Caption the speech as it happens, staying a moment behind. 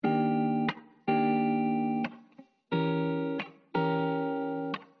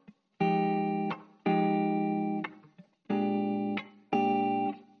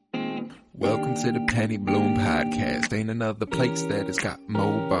Welcome to the Penny Bloom Podcast. Ain't another place that has got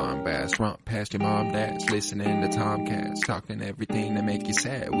more bombast. Romp past your mom, dads, listening to Tomcats, talking everything that make you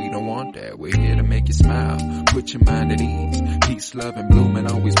sad. We don't want that. We're here to make you smile. Put your mind at ease. Peace, love, and bloom,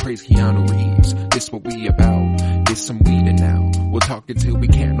 and always praise Keanu Reeves. This what we about. This some weeding now. We'll talk until we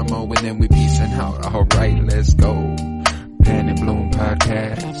can't no more, and then we peacing out. Alright, let's go. Penny Bloom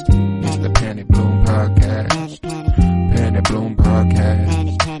Podcast. It's the Penny Bloom Podcast. Penny Bloom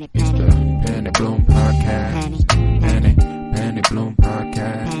Podcast. It's the Penny Bloom Podcast. Penny Bloom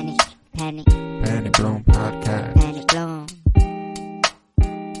Podcast. Penny Bloom Podcast.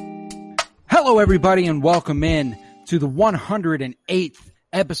 Hello, everybody, and welcome in to the 108th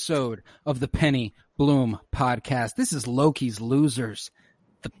episode of the Penny Bloom Podcast. This is Loki's Losers,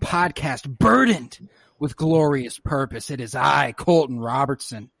 the podcast burdened with glorious purpose. It is I, Colton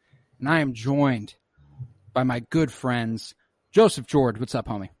Robertson, and I am joined by my good friends, Joseph George. What's up,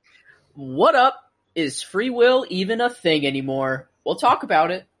 homie? What up? Is free will even a thing anymore? We'll talk about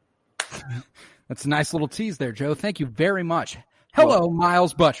it. That's a nice little tease there, Joe. Thank you very much. Hello,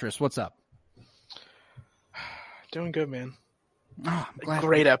 Miles Buttress. What's up? Doing good, man. Oh, I'm glad.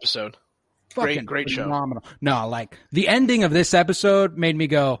 Great episode. Fucking Great show. Phenomenal. No, like the ending of this episode made me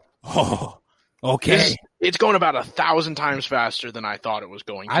go, oh, okay. It's going about 1,000 times faster than I thought it was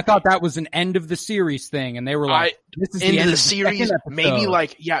going to. I thought that was an end of the series thing, and they were like, "This is end the of end the series." Maybe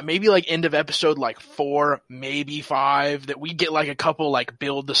like end of episode like 4, maybe 5. That we get like a couple like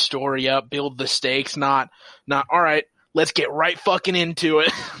build the story up, build the stakes. Not all right. Let's get right fucking into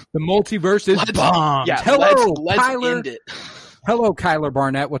it. The multiverse is bombed. Yeah, hello, let's Kyler. end it. Hello, Kyler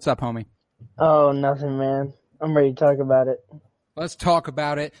Barnett. What's up, homie? Oh, nothing, man. I'm ready to talk about it. Let's talk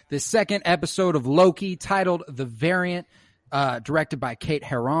about it. The second episode of Loki, titled The Variant, directed by Kate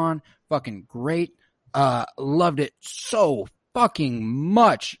Herron. Fucking great. Loved it so fucking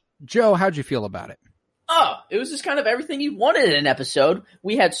much. Joe, how'd you feel about it? Oh, it was just kind of everything you wanted in an episode.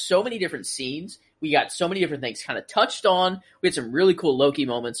 We had so many different scenes. We got so many different things kind of touched on. We had some really cool Loki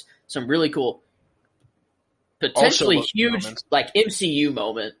moments, some really cool, potentially huge, moments. Like MCU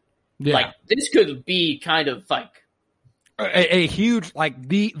moment. Yeah. Like this could be kind of like a huge, like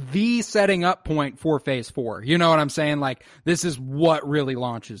the setting up point for Phase 4. You know what I'm saying? Like this is what really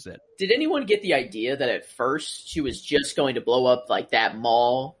launches it. Did anyone get the idea that at first she was just going to blow up like that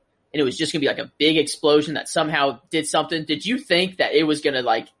mall? And it was just going to be like a big explosion that somehow did something. Did you think that it was going to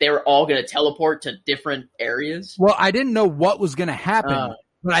like, they were all going to teleport to different areas? Well, I didn't know what was going to happen,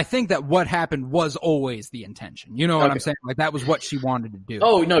 but I think that what happened was always the intention. You know what I'm saying? Like that was what she wanted to do.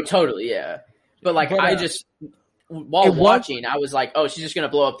 Oh, no, totally. Yeah. But like, I just, while watching, I was like, oh, she's just going to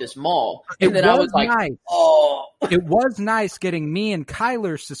blow up this mall. And then I was like, nice. Oh. It was nice getting me and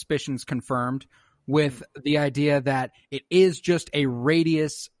Kyler's suspicions confirmed with the idea that it is just a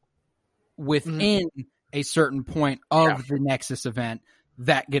radius within a certain point of the Nexus event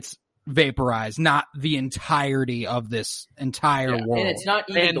that gets vaporized, not the entirety of this entire world. And it's not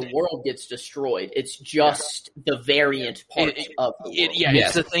even the world gets destroyed. It's just the variant part of the world.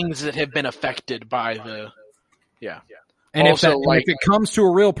 It's the things that have been affected by the And also, if it comes to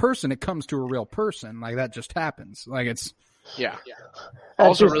a real person, it comes to a real person. Like that just happens. Like it's I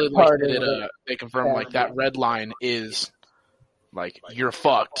also really like that they confirm like that red line is like you're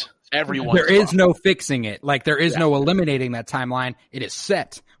fucked. There is no fixing it. Like there is no eliminating that timeline. It is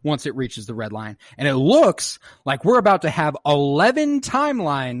set once it reaches the red line. And it looks like we're about to have 11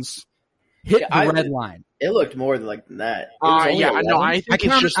 timelines hit the red line. It looked more like that. I think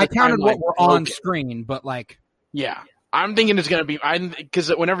it's just I counted what were on screen, but like I'm thinking it's gonna be because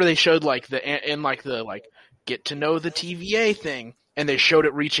whenever they showed like the get to know the TVA thing and they showed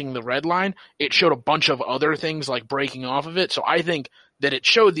it reaching the red line, it showed a bunch of other things like breaking off of it. So I think that it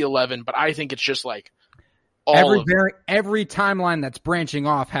showed the 11, but I think it's just like every timeline that's branching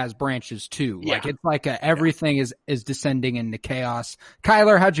off has branches too. Yeah. Like it's like everything is descending into chaos.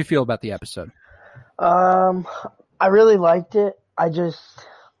 Kyler, how'd you feel about the episode? I really liked it. I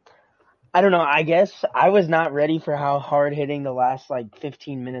don't know. I guess I was not ready for how hard hitting the last like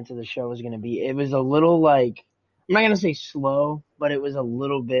 15 minutes of the show was going to be. It was a little like, I'm not going to say slow, but it was a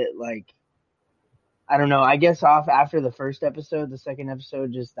little bit like, I don't know. I guess off after the first episode, the second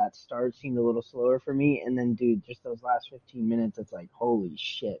episode, just that start seemed a little slower for me. And then, dude, just those last 15 minutes, it's like, holy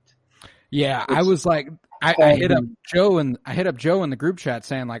shit. Yeah, I was like, I hit up Joe in the group chat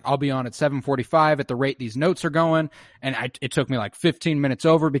saying like, I'll be on at 7:45 at the rate these notes are going. And it took me like 15 minutes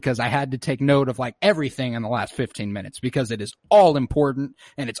over because I had to take note of like everything in the last 15 minutes because it is all important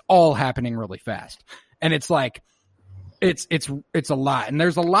and it's all happening really fast. And it's like, it's a lot. And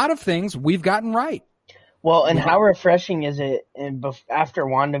there's a lot of things we've gotten right. Well, and how refreshing is it after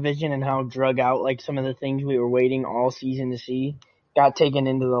WandaVision and how drug out like some of the things we were waiting all season to see got taken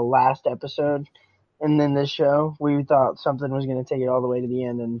into the last episode, and then this show we thought something was going to take it all the way to the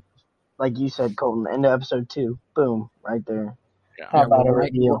end, and like you said, Colton, end of episode 2, boom, right there. Yeah. How about a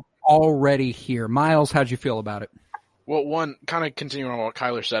reveal? Already here. Miles, how'd you feel about it? Well, one, kind of continuing on what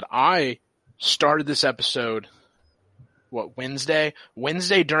Kyler said, I started this episode, Wednesday?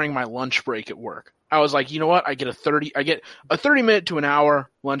 Wednesday during my lunch break at work. I was like, you know what? I get a 30 minute to an hour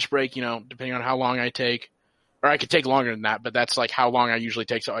lunch break, depending on how long I take. Or I could take longer than that, but that's like how long I usually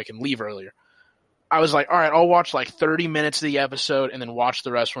take so I can leave earlier. I was like, all right, I'll watch like 30 minutes of the episode and then watch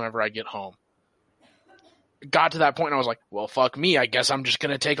the rest whenever I get home. Got to that point and I was like, well, fuck me. I guess I'm just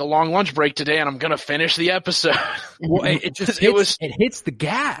going to take a long lunch break today and I'm going to finish the episode. Well, it hits the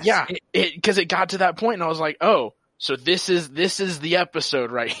gas. Yeah, because it got to that point and I was like, oh, so this is the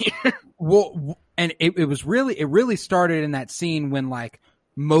episode right here. Well, and it really started in that scene when like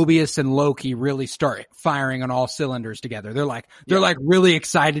Mobius and Loki really start firing on all cylinders together. They're like really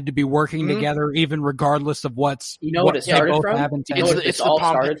excited to be working together, even regardless of what it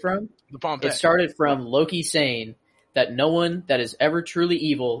started from? It started from Loki saying that no one that is ever truly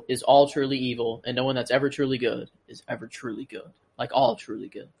evil is all truly evil, and no one that's ever truly good is ever truly good. Like all truly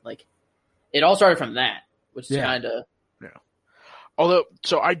good. Like it all started from that, which is kind of Although,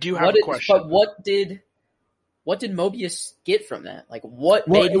 so I do have a question. But what did Mobius get from that? Like, what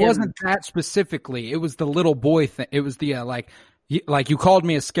Well, made it wasn't that specifically. It was the little boy thing. It was the, like you called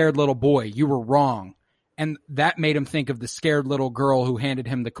me a scared little boy. You were wrong. And that made him think of the scared little girl who handed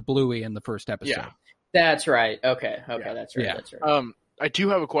him the kablooey in the first episode. Yeah. That's right. Okay, that's right. Yeah. That's right. I do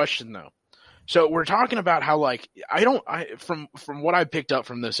have a question, though. So we're talking about how, like, from what I picked up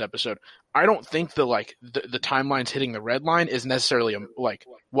from this episode, I don't think the timelines hitting the red line is necessarily like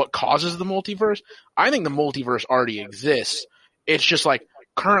what causes the multiverse. I think the multiverse already exists. It's just like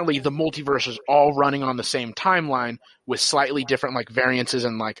currently the multiverse is all running on the same timeline with slightly different like variances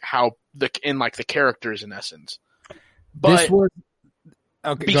and like how the characters in essence. But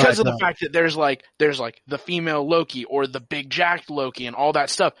because of the fact that there's like the female Loki or the big jacked Loki and all that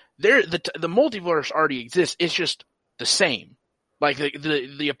stuff, the multiverse already exists. It's just the same. Like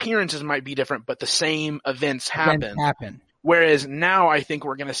the appearances might be different, but the same events happen. Whereas now I think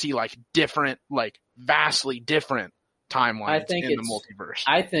we're going to see like different, like vastly different timelines in the multiverse.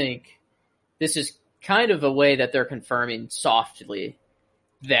 I think this is kind of a way that they're confirming softly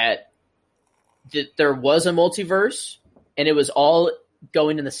that there was a multiverse and it was all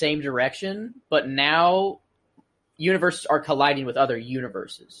going in the same direction, but now universes are colliding with other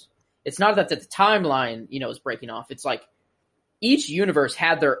universes. It's not that the timeline, is breaking off. It's like each universe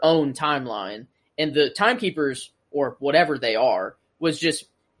had their own timeline, and the timekeepers, or whatever they are, was just,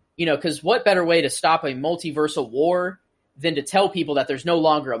 because what better way to stop a multiversal war than to tell people that there's no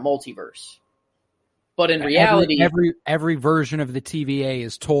longer a multiverse? But in reality, every version of the TVA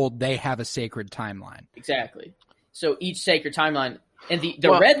is told they have a sacred timeline. Exactly. So each sacred timeline, and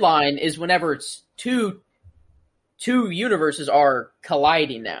the red line is whenever it's two universes are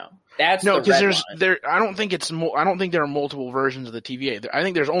colliding now. That's no, because I don't think there are multiple versions of the TVA. I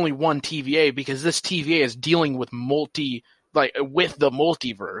think there's only one TVA because this TVA is dealing with with the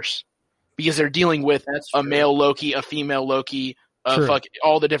multiverse because they're dealing with a male Loki, a female Loki,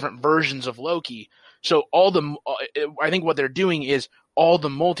 all the different versions of Loki. So I think what they're doing is all the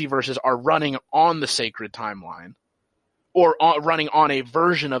multiverses are running on the sacred timeline. Or running on a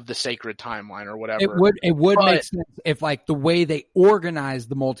version of the sacred timeline or whatever. It would make sense if like the way they organize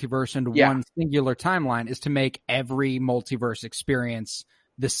the multiverse into one singular timeline is to make every multiverse experience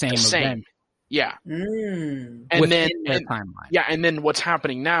the same event. Yeah. Mm. And then their timeline. Yeah, and then what's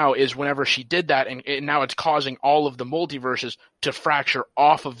happening now is whenever she did that, and now it's causing all of the multiverses to fracture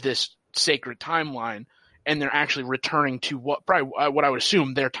off of this sacred timeline, and they're actually returning to what I would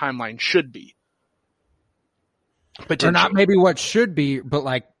assume their timeline should be. Or not maybe what should be, but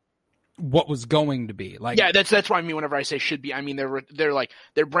like what was going to be. Like that's what I mean whenever I say should be. I mean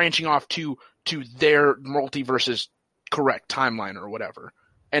they're branching off to their multiverse's correct timeline or whatever,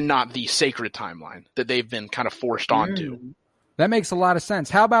 and not the sacred timeline that they've been kind of forced onto. That makes a lot of sense.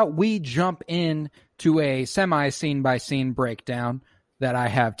 How about we jump in to a semi scene by scene breakdown that I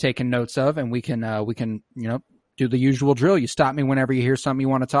have taken notes of, and we can do the usual drill. You stop me whenever you hear something you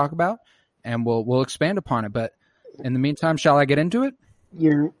want to talk about, and we'll expand upon it. But in the meantime, shall I get into it?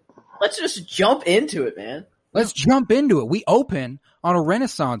 Let's just jump into it, man. Let's jump into it. We open on a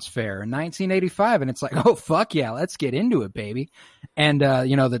Renaissance fair in 1985, and it's like, oh fuck yeah, let's get into it, baby. And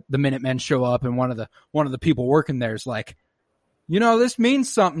the Minutemen show up, and one of the people working there is like, this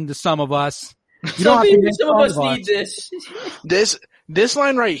means something to some of us. You don't have to make Some of fun us need this. This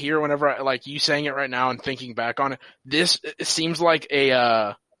line right here, whenever I, like you saying it right now and thinking back on it, this seems like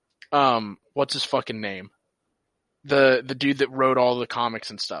a what's his fucking name? The dude that wrote all the comics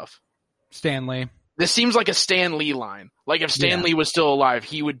and stuff. Stan Lee. This seems like a Stan Lee line. Like if Stan Lee was still alive,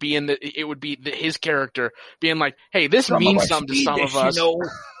 he would be it would be his character being like, "Hey, this means something to some of us."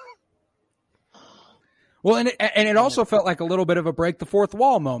 Well, and it also felt like a little bit of a break the fourth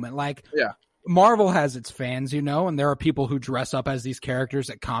wall moment. Like, yeah. Marvel has its fans, and there are people who dress up as these characters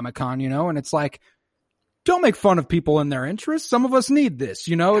at Comic-Con, and it's like, don't make fun of people and their interests. Some of us need this,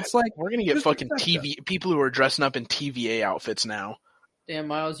 It's like we're gonna get fucking people who are dressing up in TVA outfits now. Damn,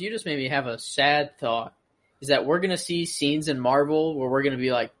 Miles, you just made me have a sad thought. Is that we're gonna see scenes in Marvel where we're gonna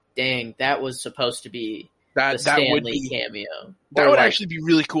be like, "Dang, that was supposed to be the Stan Lee cameo." That would actually be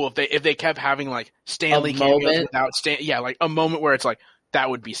really cool if they kept having like Stan Lee cameos without Stan. Yeah, like a moment where it's like that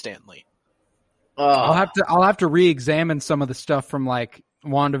would be Stan Lee. I'll have to re-examine some of the stuff from like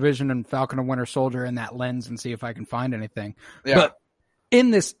WandaVision and Falcon and Winter Soldier in that lens and see if I can find anything. Yeah. But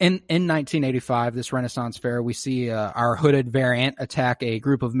in 1985, this Renaissance Fair, we see our hooded variant attack a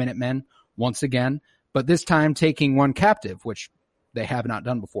group of Minutemen once again, but this time taking one captive, which they have not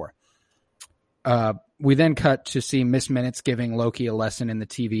done before. We then cut to see Miss Minutes giving Loki a lesson in the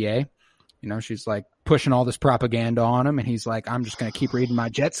TVA. She's like pushing all this propaganda on him, and he's like, "I'm just going to keep reading my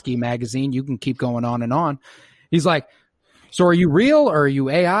jet ski magazine. You can keep going on and on." He's like, "So are you real or are you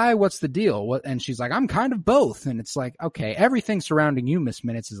AI? What's the deal?" And she's like, "I'm kind of both." And it's like, okay, everything surrounding you, Miss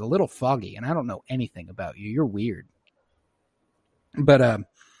Minutes, is a little foggy, and I don't know anything about you. You're weird. But,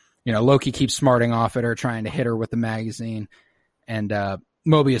 Loki keeps smarting off at her, trying to hit her with the magazine. And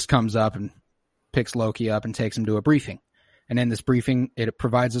Mobius comes up and picks Loki up and takes him to a briefing. And in this briefing, it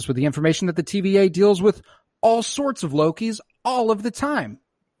provides us with the information that the TVA deals with all sorts of Lokis all of the time.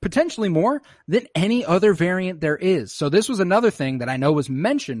 Potentially more than any other variant there is. So this was another thing that I know was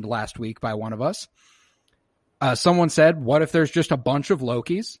mentioned last week by one of us. Someone said, what if there's just a bunch of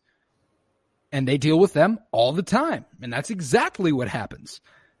Lokis and they deal with them all the time? And that's exactly what happens.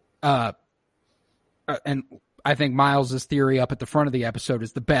 And I think Miles' theory up at the front of the episode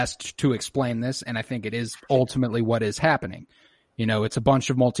is the best to explain this, and I think it is ultimately what is happening. It's a bunch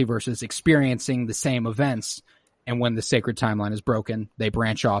of multiverses experiencing the same events, and when the sacred timeline is broken, they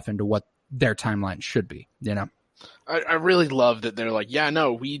branch off into what their timeline should be, I really love that they're like, yeah,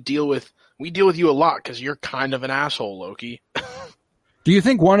 no, we deal with you a lot because you're kind of an asshole, Loki. Do you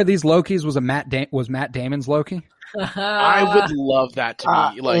think one of these Lokis was Matt Damon's Loki? I would love that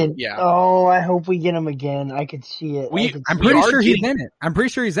to be yeah. Oh, I hope we get him again. I could see it. I'm pretty sure he's in it. I'm pretty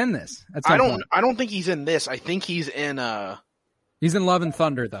sure he's in this. I don't think he's in this. I think he's in He's in Love and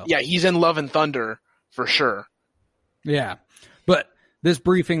Thunder though. Yeah, he's in Love and Thunder for sure. Yeah. But this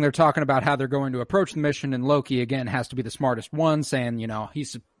briefing, they're talking about how they're going to approach the mission, and Loki again has to be the smartest one, saying,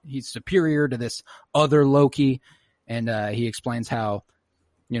 he's superior to this other Loki, and he explains how,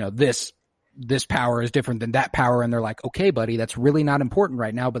 this power is different than that power, and they're like, okay, buddy, that's really not important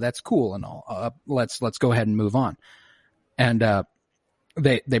right now, but that's cool and all. Let's go ahead and move on. And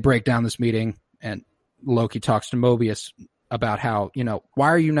they break down this meeting, and Loki talks to Mobius about how, why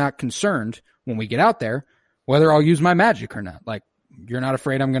are you not concerned when we get out there whether I'll use my magic or not? Like, you're not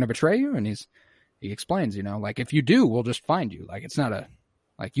afraid I'm going to betray you? And he explains, like, if you do, we'll just find you. Like, it's not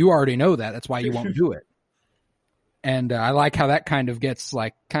you already know that. That's why you won't do it. And I like how that kind of gets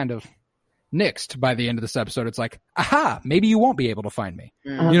kind of nixed by the end of this episode. It's like, aha, maybe you won't be able to find me.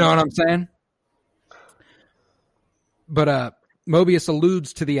 You know what I'm saying? But Mobius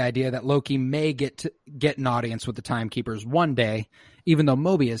alludes to the idea that Loki may get an audience with the Timekeepers one day, even though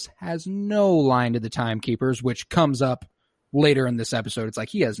Mobius has no line to the Timekeepers, which comes up later in this episode. It's like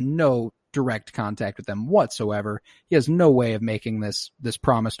he has no direct contact with them whatsoever. He has no way of making this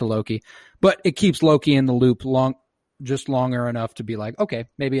promise to Loki, but it keeps Loki in the loop longer enough to be like, okay,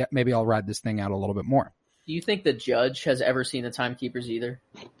 maybe I'll ride this thing out a little bit more. Do you think the Judge has ever seen the Timekeepers either?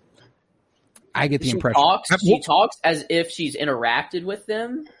 I get the impression she talks as if she's interacted with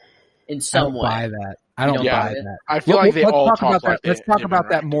them in some way. I don't buy that. I feel like they all talk about that. Let's talk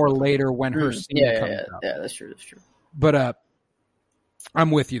about that more later when her scene comes up. Yeah, that's true. But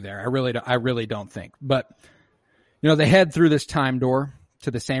I'm with you there. I really don't think. But they head through this time door to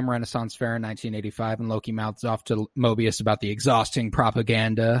the same Renaissance Fair in 1985, and Loki mouths off to Mobius about the exhausting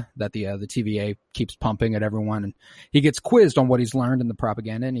propaganda that the TVA keeps pumping at everyone. And he gets quizzed on what he's learned in the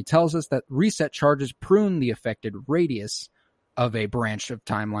propaganda, and he tells us that reset charges prune the affected radius of a branch of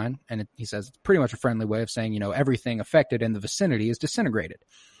timeline. And he says it's pretty much a friendly way of saying, everything affected in the vicinity is disintegrated.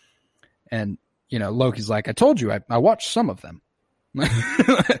 And, Loki's like, I told you, I watched some of them.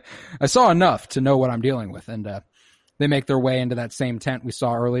 I saw enough to know what I'm dealing with. And they make their way into that same tent we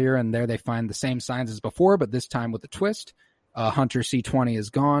saw earlier, and there they find the same signs as before, but this time with a twist. Hunter C-20 is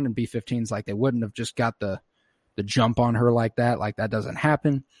gone, and B-15's like they wouldn't have just got the jump on her like that. Like, that doesn't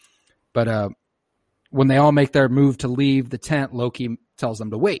happen. But when they all make their move to leave the tent, Loki tells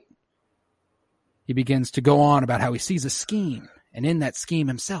them to wait. He begins to go on about how he sees a scheme, and in that scheme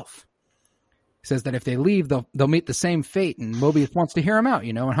himself. He says that if they leave, they'll meet the same fate, and Mobius wants to hear him out,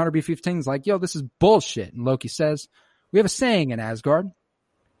 and Hunter B-15's like, yo, this is bullshit. And Loki says, we have a saying in Asgard,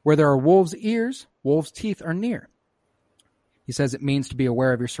 where there are wolves' ears, wolves' teeth are near. He says it means to be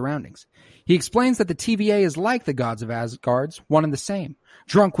aware of your surroundings. He explains that the TVA is like the gods of Asgard's, one and the same,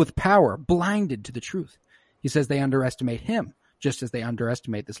 drunk with power, blinded to the truth. He says they underestimate him, just as they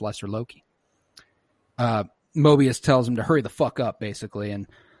underestimate this lesser Loki. Mobius tells him to hurry the fuck up, basically, and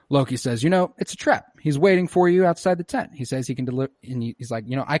Loki says, it's a trap. He's waiting for you outside the tent. He says he can deliver, and he's like,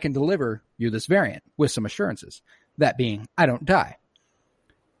 I can deliver you this variant with some assurances. That being, I don't die.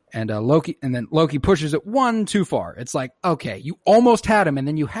 And then Loki pushes it one too far. It's like, okay, you almost had him, and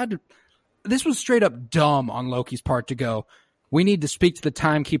then you had to. This was straight up dumb on Loki's part to go, we need to speak to the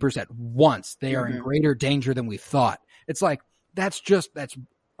timekeepers at once. They are in greater danger than we thought. It's like, that's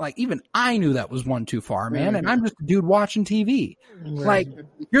like, even I knew that was one too far, man. And I'm just a dude watching TV. Like,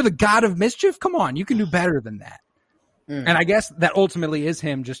 you're the god of mischief? Come on, you can do better than that. And I guess that ultimately is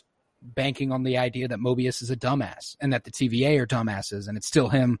him just banking on the idea that Mobius is a dumbass and that the TVA are dumbasses. And it's still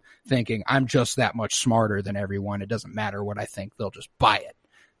him thinking, I'm just that much smarter than everyone. It doesn't matter what I think. They'll just buy it.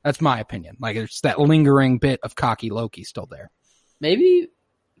 That's my opinion. Like, it's that lingering bit of cocky Loki still there. Maybe,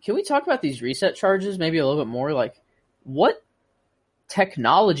 can we talk about these reset charges maybe a little bit more? Like, what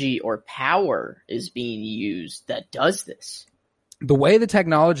technology or power is being used that does this? The way the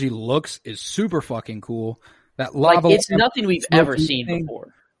technology looks is super fucking cool. That lava, like, it's nothing we've ever seen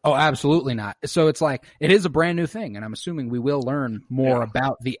before. Oh, absolutely not. So it's like, it is a brand new thing, and I'm assuming we will learn more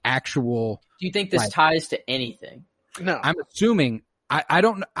about the actual. Do you think this ties to anything? No. I'm assuming. I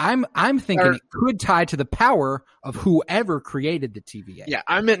don't. I'm thinking it could tie to the power of whoever created the TVA. Yeah,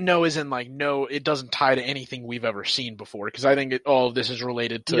 I meant no as in like no, it doesn't tie to anything we've ever seen before, because I think all of this is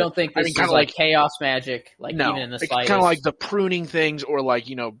related to. You don't think this is like chaos magic, like no, even in the it's slightest? kind of like the pruning things, or like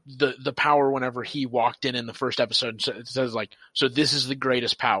the power whenever he walked in the first episode. It says like, so this is the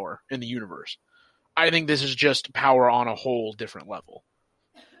greatest power in the universe. I think this is just power on a whole different level.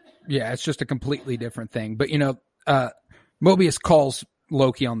 Yeah, it's just a completely different thing. But Mobius calls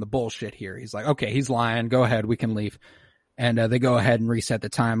Loki on the bullshit here. He's like, okay, he's lying. Go ahead. We can leave. And they go ahead and reset the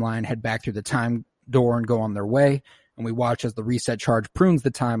timeline, head back through the time door and go on their way. And we watch as the reset charge prunes the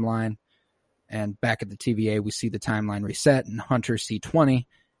timeline. And back at the TVA, we see the timeline reset, and Hunter C-20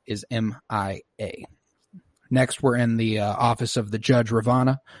 is MIA. Next, we're in the office of the Judge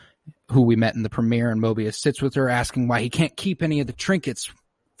Ravana, who we met in the premiere, and Mobius sits with her asking why he can't keep any of the trinkets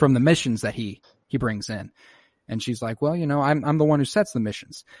from the missions that he brings in. And she's like, well, I'm the one who sets the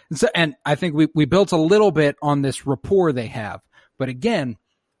missions. And I think we built a little bit on this rapport they have. But again,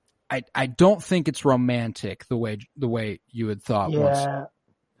 I don't think it's romantic the way you had thought once.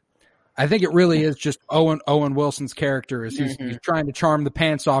 I think it really is just Owen Wilson's character is he's trying to charm the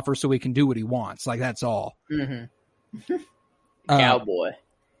pants off her so he can do what he wants. Like, that's all. Cowboy.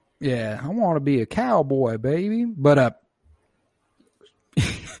 Yeah, I want to be a cowboy, baby. But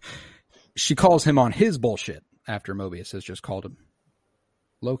she calls him on his bullshit after Mobius has just called him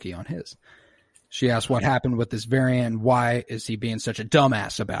Loki on his. She asks what happened with this variant and why is he being such a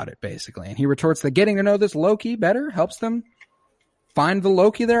dumbass about it, basically. And he retorts that getting to know this Loki better helps them find the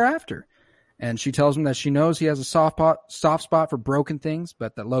Loki they're after. And she tells him that she knows he has a soft spot for broken things,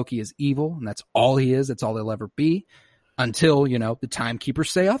 but that Loki is evil, and that's all he is. That's all he'll ever be until, the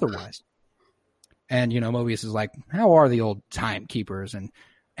timekeepers say otherwise. And, Mobius is like, how are the old timekeepers?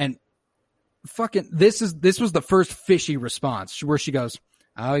 And fucking, this was the first fishy response where she goes,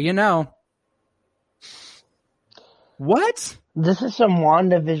 oh, what? This is some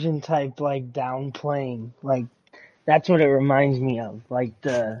WandaVision type, like, downplaying. Like, that's what it reminds me of. Like,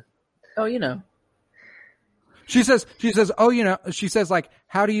 the... Oh, She says, she says, like,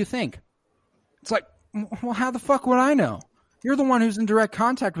 how do you think? It's like, well, how the fuck would I know? You're the one who's in direct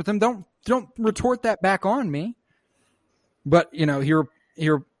contact with him. Don't retort that back on me. But, here,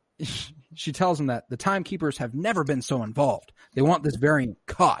 she tells him that the timekeepers have never been so involved. They want this variant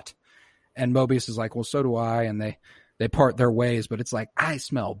caught. And Mobius is like, well, so do I. And they part their ways, but it's like, I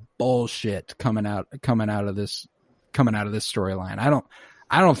smell bullshit coming out of this storyline.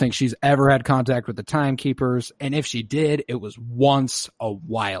 I don't think she's ever had contact with the timekeepers. And if she did, it was once a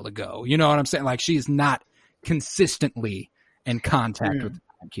while ago. You know what I'm saying? Like, she's not consistently in contact with the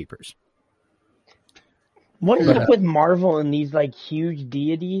timekeepers. What is up with Marvel and these like huge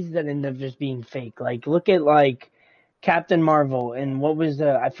deities that end up just being fake? Like, look at like Captain Marvel and what was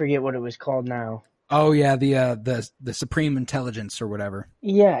I forget what it was called now. Oh yeah, the Supreme Intelligence or whatever.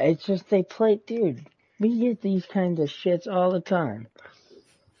 Yeah, it's just they play, dude. We get these kinds of shits all the time.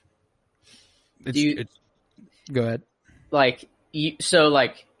 Go ahead.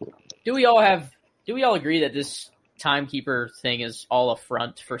 Do we all agree that this timekeeper thing is all a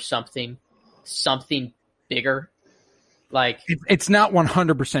front for something bigger? Like, it's not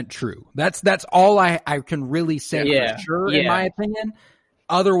 100% true. That's all I can really say for sure, in my opinion.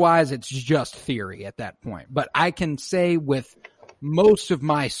 Otherwise, it's just theory at that point. But I can say with most of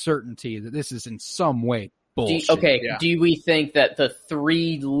my certainty that this is in some way bullshit. Do we think that the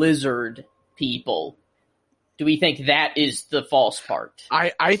 3 lizard people, do we think that is the false part?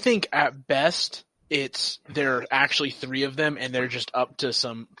 I think at best there are actually 3 of them and they're just up to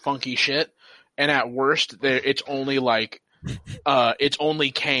some funky shit. And at worst, it's only like it's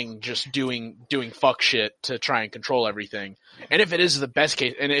only Kang just doing fuck shit to try and control everything. And if it is the best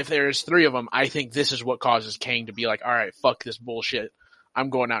case, and if there's 3 of them, I think this is what causes Kang to be like, all right, fuck this bullshit. I'm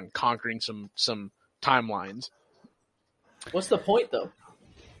going out and conquering some timelines. What's the point though?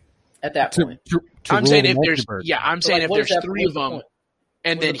 At that point, I'm saying if there's if there's 3 of them,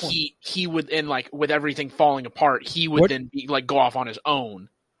 and then he would, and like with everything falling apart, he would then be like go off on his own.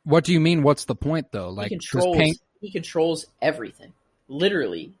 What do you mean? What's the point though? Like he controls everything,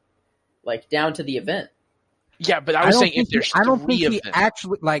 literally, like down to the event. Yeah, but I was saying if there's 3 of them,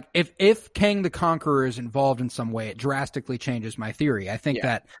 actually, like if Kang the Conqueror is involved in some way, it drastically changes my theory. I think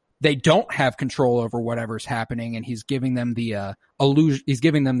that they don't have control over whatever's happening, and he's giving them the illusion. He's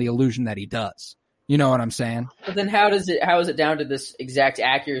giving them the illusion that he does. You know what I'm saying? But then how is it down to this exact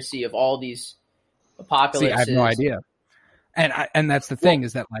accuracy of all these apocalypses? See, I have no idea. And that's the thing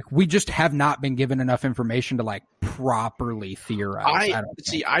is that like we just have not been given enough information to like properly theorize.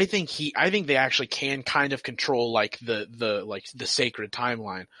 I think they actually can kind of control like the sacred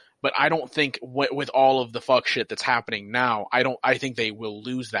timeline, but I don't think with all of the fuck shit that's happening now, I think they will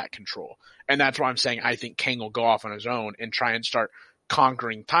lose that control. And that's why I'm saying I think Kang will go off on his own and try and start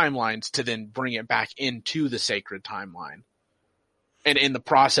conquering timelines to then bring it back into the sacred timeline. And in the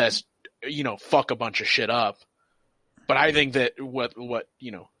process, fuck a bunch of shit up. But I think that what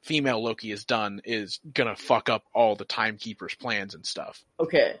female Loki has done is gonna fuck up all the timekeepers' plans and stuff.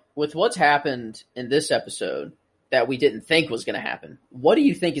 Okay, with what's happened in this episode that we didn't think was gonna happen, what do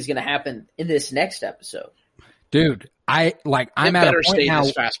you think is gonna happen in this next episode? Dude, I'm at a point now.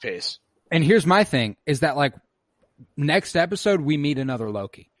 This fast pace. And here's my thing: is that like next episode we meet another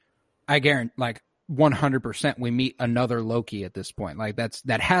Loki? I guarantee, like 100%, we meet another Loki at this point. Like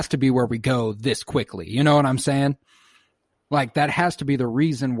that has to be where we go this quickly. You know what I'm saying? Like, that has to be the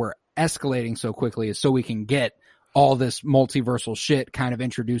reason we're escalating so quickly is so we can get all this multiversal shit, kind of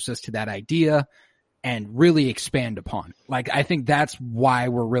introduce us to that idea and really expand upon it. Like, I think that's why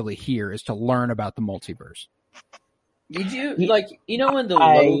we're really here, is to learn about the multiverse. Did you, when the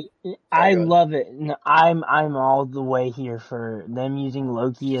I love it. I'm all the way here for them using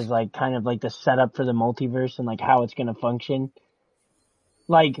Loki as like kind of like the setup for the multiverse and like how it's going to function.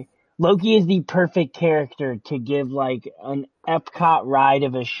 Like, Loki is the perfect character to give like an Epcot ride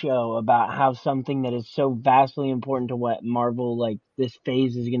of a show about how something that is so vastly important to what Marvel, like this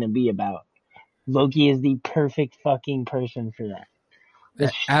phase is going to be about. Loki is the perfect fucking person for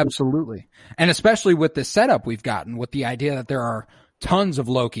that. Absolutely. And especially with the setup we've gotten with the idea that there are tons of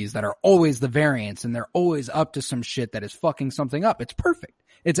Lokis that are always the variants and they're always up to some shit that is fucking something up. It's perfect.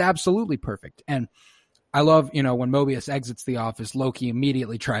 It's absolutely perfect. And I love, when Mobius exits the office, Loki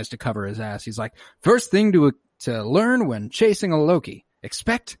immediately tries to cover his ass. He's like, first thing to learn when chasing a Loki,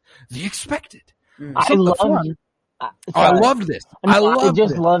 expect the expected. I loved this. I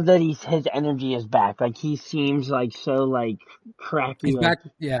love that his energy is back. Like, he seems like so like cracky. He's back.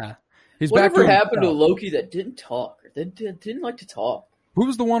 Yeah. Whatever happened to Loki that didn't talk or didn't like to talk?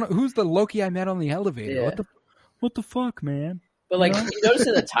 Who's the Loki I met on the elevator? Yeah. What the fuck, man? But like, you notice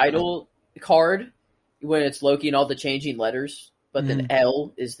in the title card, when it's Loki and all the changing letters, but then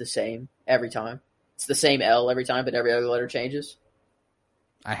L is the same every time. It's the same L every time, but every other letter changes.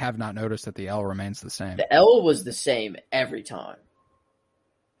 I have not noticed that the L remains the same. The L was the same every time.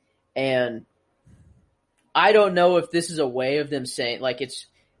 And I don't know if this is a way of them saying, like, it's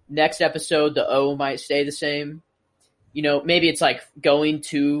next episode, the O might stay the same. Maybe it's like going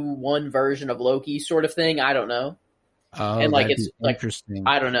to one version of Loki sort of thing. I don't know. Oh, and like it's like interesting.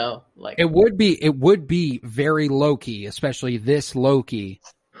 I don't know. Like it would be very Loki, especially this Loki,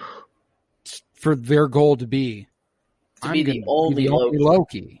 for their goal to be to be the only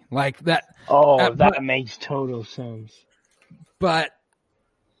Loki. Like that. Oh, that makes total sense. But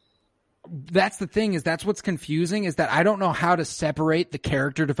that's the thing, is that's what's confusing, is that I don't know how to separate the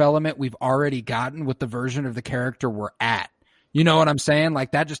character development we've already gotten with the version of the character we're at. You know what I'm saying?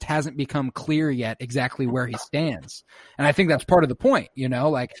 Like, that just hasn't become clear yet exactly where he stands. And I think that's part of the point, you know?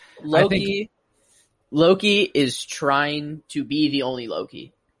 Like, Loki is trying to be the only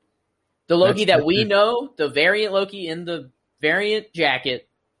Loki. The Loki that we know, the variant Loki in the variant jacket,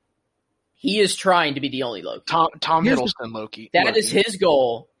 he is trying to be the only Loki. Tom Hiddleston Loki. That is his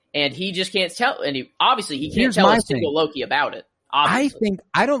goal, and he just can't tell. And he can't tell a single Loki about it. Obviously.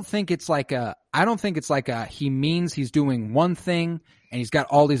 I don't think it's like he means he's doing one thing and he's got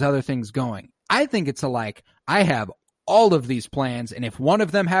all these other things going. I think it's I have all of these plans, and if one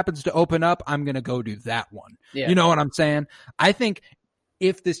of them happens to open up, I'm going to go do that one. Yeah. You know what I'm saying? I think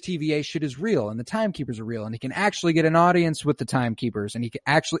if this TVA shit is real and the timekeepers are real and he can actually get an audience with the timekeepers and he can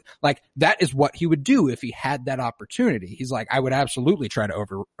actually, that is what he would do if he had that opportunity. He's like, I would absolutely try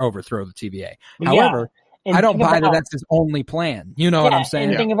to overthrow the TVA. However, I don't buy that that's his only plan. You know what I'm saying?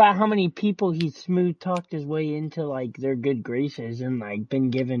 And think about how many people he smooth talked his way into their good graces and been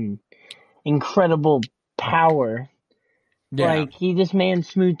given incredible power. Yeah. This man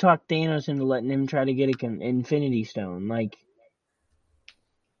smooth talked Thanos into letting him try to get an Infinity Stone.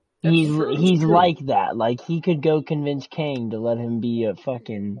 He's like that. He could go convince Kang to let him be a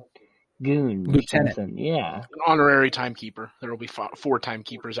fucking goon. Lieutenant. Yeah. An honorary timekeeper. There will be 4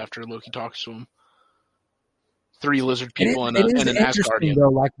 timekeepers after Loki talks to him. 3 lizard people and an Asgardian. Though,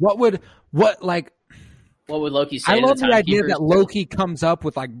 what would Loki say? I love the idea that Loki comes up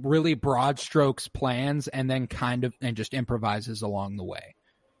with really broad strokes plans and then and just improvises along the way.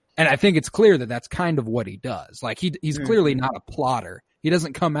 And I think it's clear that that's kind of what he does. He's clearly not a plotter. He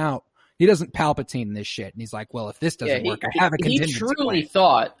doesn't come out. He doesn't Palpatine this shit. And he's like, well, if this doesn't work, I have a contingency plan. He truly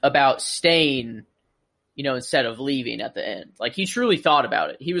thought about staying, instead of leaving at the end. He truly thought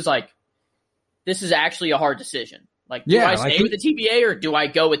about it. He was like, this is actually a hard decision. Do I stay with the TVA or do I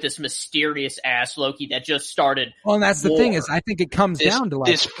go with this mysterious ass Loki that just started? Well, and that's the thing, is I think it comes down to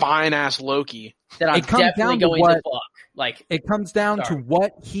this fine ass Loki that I'm definitely going to fuck. It comes down to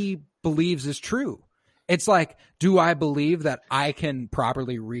what he believes is true. It's do I believe that I can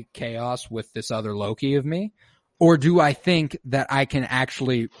properly wreak chaos with this other Loki of me? Or do I think that I can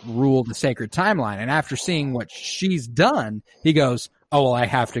actually rule the sacred timeline? And after seeing what she's done, he goes, oh, well, I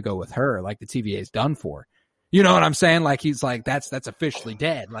have to go with her. The TVA is done for. You know what I'm saying? He's that's officially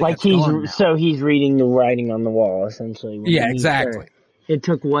dead. He's reading the writing on the wall, essentially. Yeah, exactly. It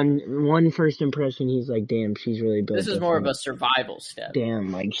took one first impression. He's like, damn, she's really built. This is more of a survival step.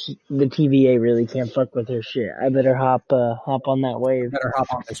 Damn, the TVA really can't fuck with her shit. I better hop on that wave. Better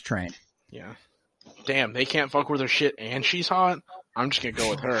hop on this train. Yeah. Damn, they can't fuck with her shit and she's hot? I'm just gonna go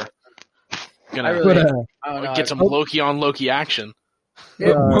with her. Get some Loki on Loki action.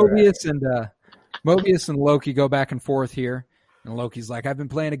 Mobius and Loki go back and forth here. And Loki's like, I've been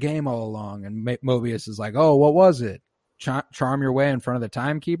playing a game all along. And Mobius is like, oh, what was it? Charm your way in front of the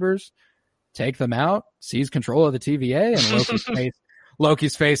timekeepers, take them out, seize control of the TVA, and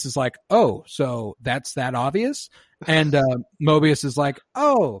Loki's face is like, oh, so that's that obvious? And Mobius is like,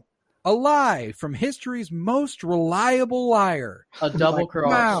 oh, a lie from history's most reliable liar. A double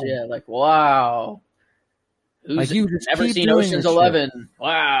cross. Wow. Yeah, wow. You just never seen Ocean's 11. Shit.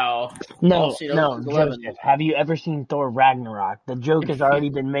 Wow. No, Joseph, have you ever seen Thor Ragnarok? The joke has already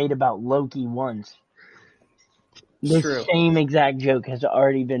been made about Loki once. The same exact joke has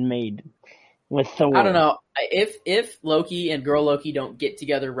already been made with Thor. I don't know. If Loki and Girl Loki don't get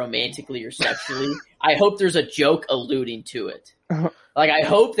together romantically or sexually, I hope there's a joke alluding to it. I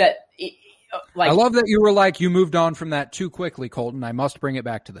hope that... I love that you were you moved on from that too quickly, Colton. I must bring it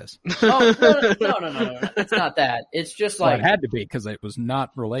back to this. No. It's not that. It's just well, it had to be because it was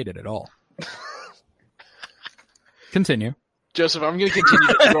not related at all. Continue. Joseph, I'm going to continue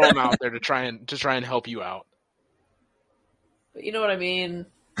to throw him out there to try and help you out. But you know what I mean?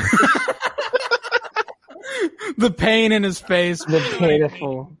 The pain in his face. The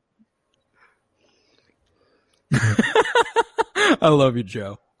pitiful. I love you,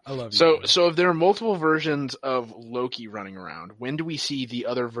 Joe. I love you. So if there are multiple versions of Loki running around, when do we see the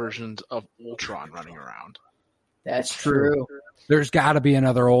other versions of Ultron running around? That's true. There's got to be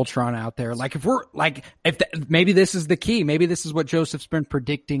another Ultron out there. Maybe this is the key. Maybe this is what Joseph's been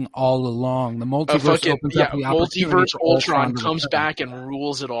predicting all along. The multiverse opens up the opportunity. Multiverse Ultron comes back and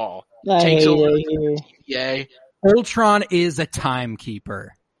rules it all. Takes over. Yay. Ultron is a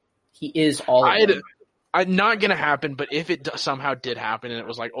timekeeper. He is all of them. Not gonna happen, but if it somehow did happen and it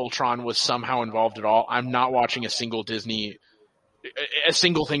was like Ultron was somehow involved at all, I'm not watching a single thing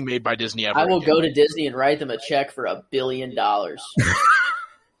made by Disney ever. I will again. go to Disney and write them a check for $1 billion.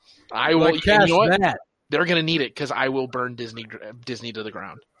 I will. Like, You know what? that. They're gonna need it because I will burn Disney to the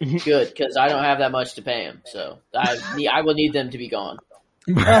ground. Good, because I don't have that much to pay them, so I will need them to be gone.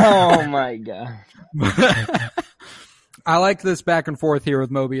 Oh my god. I like this back and forth here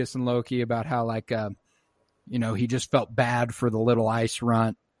with Mobius and Loki about how, like, he just felt bad for the little ice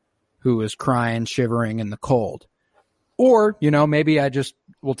runt who was crying, shivering in the cold. Or, maybe I just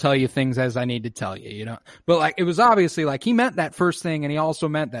will tell you things as I need to tell you, But, like, it was obviously, like, he meant that first thing and he also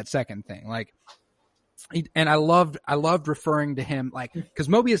meant that second thing. Like, and I loved referring to him, like, because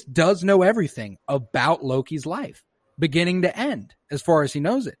Mobius does know everything about Loki's life, beginning to end, as far as he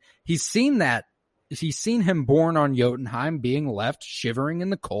knows it. He's seen him born on Jotunheim, being left shivering in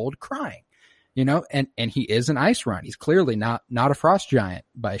the cold, crying, and he is an ice runt. He's clearly not a frost giant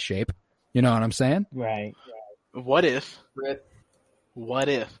by shape. You know what I'm saying? Right. What if Rip.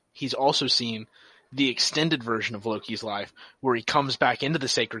 he's also seen the extended version of Loki's life where he comes back into the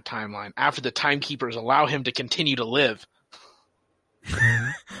sacred timeline after the timekeepers allow him to continue to live?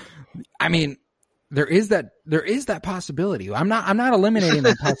 I mean, there is that possibility. I'm not eliminating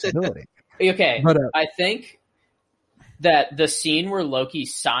that possibility. Okay, But, I think that the scene where Loki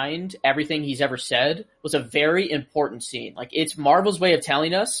signed everything he's ever said was a very important scene. Like, it's Marvel's way of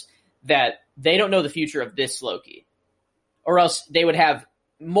telling us that they don't know the future of this Loki, or else they would have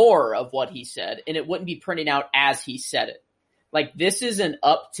more of what he said, and it wouldn't be printing out as he said it. Like, this is an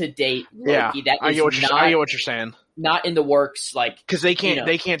up-to-date Loki that I is get what you're saying. not in the works. Like, Because they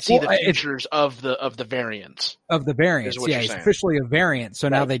can't see Well, the futures of the variants. Of the variants, Is what yeah, you're he's saying. officially a variant, so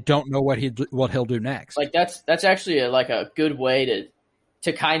now Right. they don't know what he'll do next. like that's actually a good way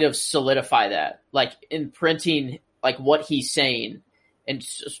to kind of solidify that, like, imprinting like what he's saying and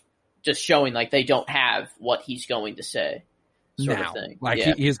just showing like they don't have what he's going to say, sort now, of thing. like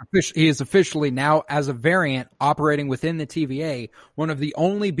Yeah. he is officially now, as a variant operating within the TVA, one of the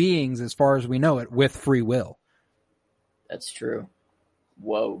only beings, as far as we know it, with free will. That's true.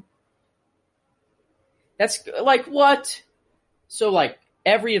 Whoa. That's like what? So like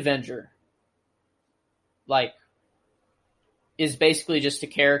every Avenger, like, is basically just a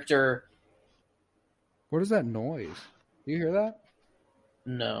character. What is that noise? Do you hear that?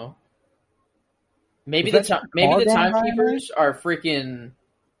 No. Maybe Was the that maybe your the car going by, timekeepers are freaking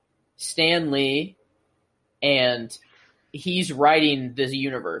Stan Lee, and he's writing the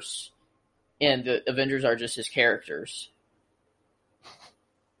universe, and the Avengers are just his characters.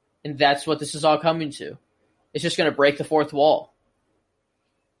 And that's what this is all coming to. It's just going to break the fourth wall.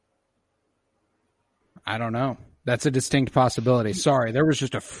 I don't know. That's a distinct possibility. Sorry, there was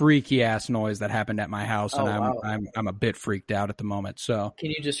just a freaky ass noise that happened at my house, and Oh, wow. I'm a bit freaked out at the moment. So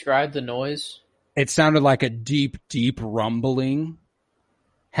Can you describe the noise? it sounded like a deep, deep rumbling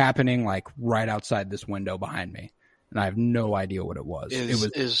happening, like right outside this window behind me, and I have no idea what it was.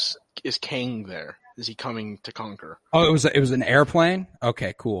 Is Kang there? Is he coming to conquer? Oh, it was an airplane.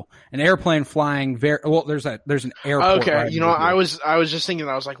 Okay, cool. An airplane flying very well. There's an airport. Okay, right over here. I was just thinking.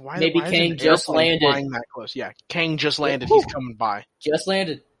 I was like, why? Maybe why is Kang an just airplane landed. flying that close? Yeah, Kang just landed. He's coming by. Just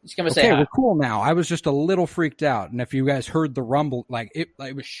landed. He's going to say Okay, hi. we're cool now. I was just a little freaked out, and if you guys heard the rumble, like it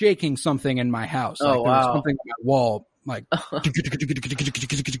was shaking something in my house. Like, Oh, there was wow. something on my wall, like,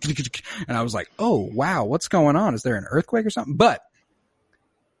 and I was like, "Oh wow, what's going on? Is there an earthquake or something?" But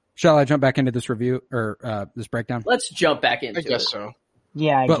shall I jump back into this review or this breakdown? Let's jump back into I guess it. so.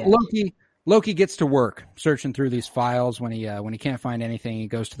 Yeah, I But guess. Loki gets to work searching through these files. When he can't find anything, he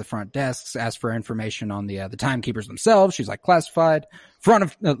goes to the front desks, asks for information on the timekeepers themselves. She's like, classified, front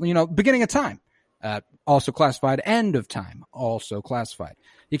of beginning of time, also classified, end of time, also classified.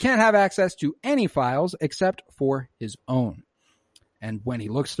 He can't have access to any files except for his own. And when he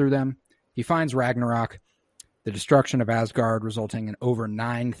looks through them, he finds Ragnarok, the destruction of Asgard, resulting in over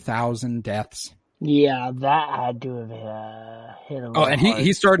 9,000 deaths. Yeah, that had to have hit a Oh, little and hard.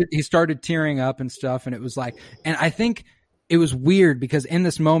 he started tearing up and stuff, and it was like, and I think it was weird because in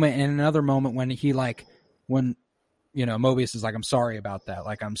this moment and another moment when Mobius is like, I'm sorry about that,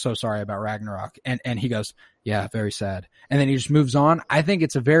 like, I'm so sorry about Ragnarok, and he goes, yeah, very sad, and then he just moves on. I think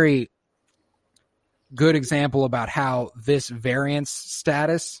it's a very good example about how this variance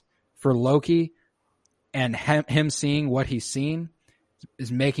status for Loki and him seeing what he's seen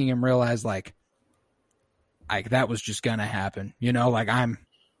is making him realize, like that was just gonna happen, like I'm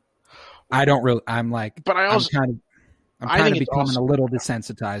kind of think it's becoming also- a little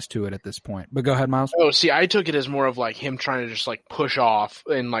desensitized to it at this point. But go ahead, Miles. Oh, see, I took it as more of like him trying to just like push off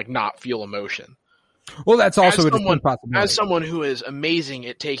and like not feel emotion. Well, that's also As a someone- distinct possibility. as someone who is amazing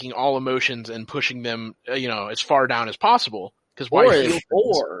at taking all emotions and pushing them, as far down as possible. Because why Or, feel things?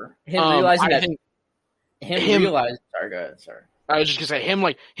 or him realizing I that think him realizing. Sorry, go ahead. Sorry. I was just gonna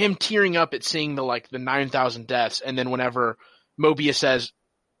say him tearing up at seeing the 9,000 deaths, and then whenever Mobius says,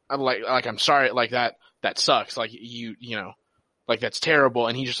 I'm sorry, that sucks, that's terrible,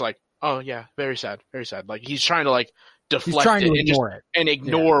 and he's just like, oh yeah, very sad, very sad. Like he's trying to deflect He's trying to it ignore and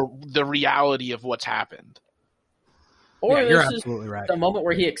ignore the reality of what's happened. Or Yeah, you're this is absolutely right. the moment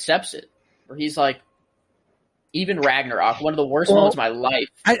where he accepts it, where he's like, even Ragnarok, one of the worst moments of my life.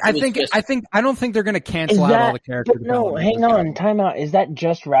 I it was just- I don't think they're going to cancel out all the character But no, development. hang on, time out. Is that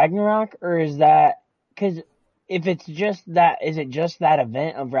just Ragnarok, or is that because if it's just that, is it just that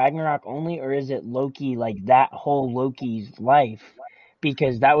event of Ragnarok only, or is it Loki, like that whole Loki's life?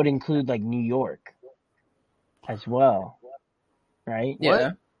 Because that would include New York as well, right?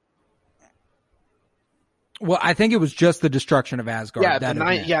 yeah. Well, I think it was just the destruction of Asgard. Yeah, that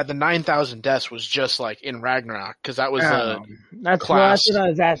event. the 9,000 deaths was just in Ragnarok, because that was That's class. what I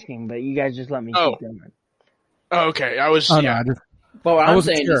was asking, but you guys just let me keep going. okay. I was Oh, no, I just, But what I I'm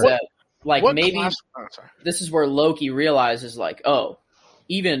wasn't saying sure. is that, what maybe class? Oh, sorry. this is where Loki realizes, oh,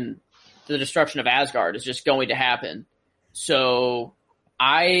 even the destruction of Asgard is just going to happen. So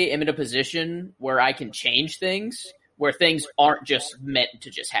I am in a position where I can change things, where things aren't just meant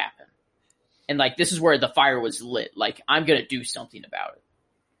to just happen. And this is where the fire was lit. I'm going to do something about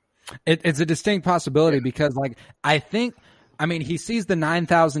it. it's a distinct possibility because he sees the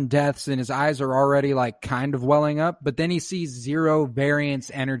 9,000 deaths and his eyes are already kind of welling up, but then he sees zero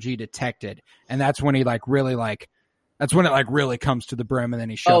variance energy detected. And that's when he really that's when it really comes to the brim, and then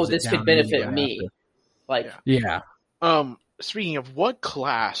he shoves it this down could benefit immediately me. after. Yeah. Speaking of, what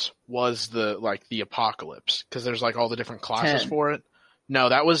class was the Apocalypse? Because there's all the different classes 10. for it. No,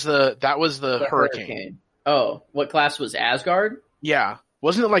 that was the Hurricane. Oh, what class was Asgard? Yeah,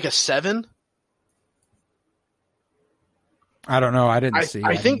 wasn't it a 7? I don't know. I didn't see.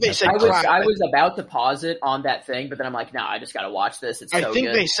 I think they said I class. was about to pause it on that thing, but then I'm like, no, I just got to watch this. It's so I think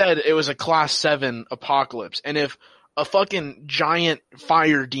good. they said it was a class 7 Apocalypse, and if a fucking giant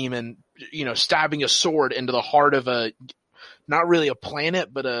fire demon, stabbing a sword into the heart of not really a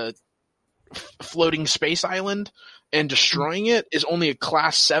planet, but a floating space island and destroying it is only a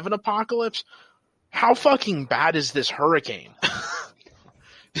class 7 apocalypse, how fucking bad is this hurricane?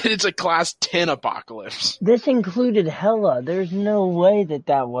 It's a class 10 apocalypse. This included Hela. There's no way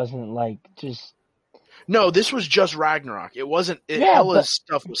that wasn't just... No, this was just Ragnarok. It wasn't, Yeah, Hela's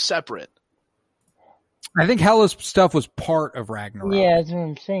stuff was separate. I think Hela's stuff was part of Ragnarok. Yeah, that's what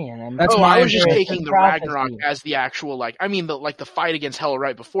I'm saying. That's I my was just understanding. taking the Prophecy. Ragnarok as the actual, the fight against Hela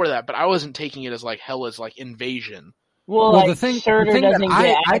right before that, but I wasn't taking it as Hela's invasion. Well, the thing Surtur that doesn't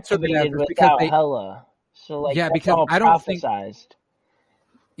get I took it as activated was because without they- Hela. So, Yeah, that's because all I don't think- prophesized.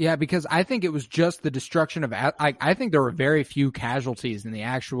 Yeah, because I think it was just the destruction of. I think there were very few casualties in the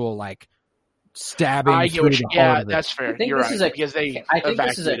actual stabbing. I get through what the you, heart yeah, of it. that's fair. I think You're this right, is a- because they I think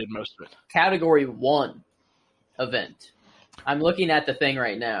this is a- evacuated most of it. Category 1 event. I'm looking at the thing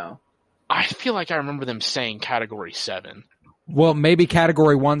right now. I feel like I remember them saying category 7. Well, maybe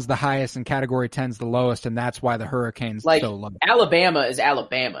Category 1's the highest and Category 10's the lowest, and that's why the hurricane's so low. Alabama is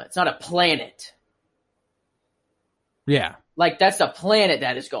Alabama. It's not a planet. Yeah. That's a planet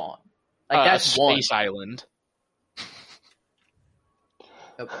that is gone. That's one. Space Island.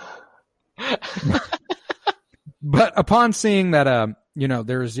 Okay. But upon seeing that,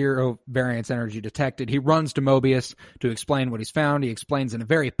 there's zero variance energy detected, he runs to Mobius to explain what he's found. He explains in a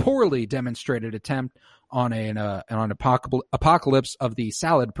very poorly demonstrated attempt on an apocalypse of the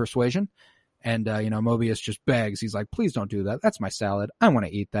salad persuasion. And, Mobius just begs. He's like, please don't do that. That's my salad. I want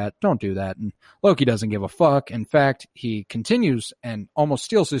to eat that. Don't do that. And Loki doesn't give a fuck. In fact, he continues and almost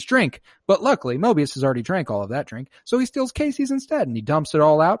steals his drink. But luckily, Mobius has already drank all of that drink. So he steals Casey's instead. And he dumps it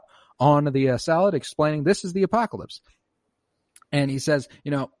all out on the salad, explaining this is the apocalypse. And he says,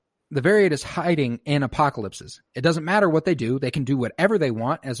 the Variant is hiding in apocalypses. It doesn't matter what they do. They can do whatever they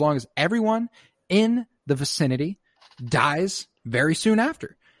want as long as everyone in the vicinity dies very soon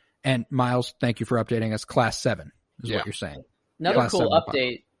after. And Miles, thank you for updating us. Class 7 is what you're saying. Another Class cool 7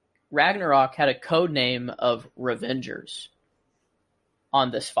 update. Ragnarok had a code name of Revengers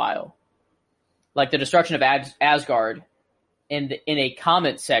on this file. The destruction of Asgard, and in a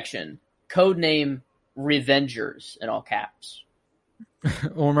comment section, code name Revengers in all caps.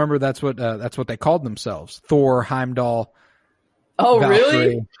 Well, remember that's what they called themselves. Thor, Heimdall. Oh, Valkyrie.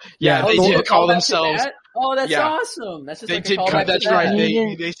 really? Yeah, they Oh, did so call back to themselves. that? Oh, that's Yeah. awesome. That's just They like a did. callback to That's that. right.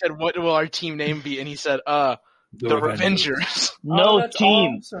 Yeah. They said, "What will our team name be?" And he said, "The Revengers." No that's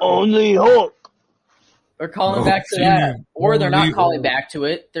team, awesome. only Hulk. Or calling Oh, back to see, that. Or they're not only- calling back to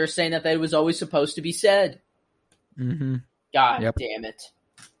it. They're saying that was always supposed to be said. Mm-hmm. God Yep. damn it.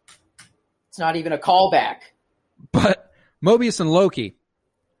 It's not even a callback. But Mobius and Loki,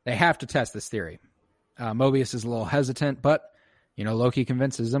 they have to test this theory. Mobius is a little hesitant, but, Loki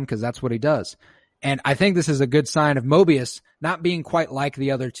convinces him because that's what he does. And I think this is a good sign of Mobius not being quite like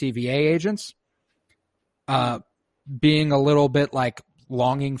the other TVA agents, being a little bit like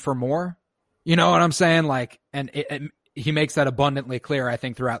longing for more. You know what I'm saying? Like, and he makes that abundantly clear, I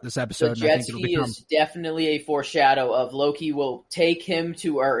think, throughout this episode. The jet ski is definitely a foreshadow of Loki will take him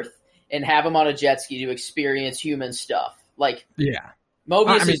to Earth and have him on a jet ski to experience human stuff. Like, yeah,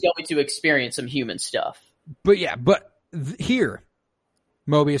 Mobius is going to experience some human stuff. But here,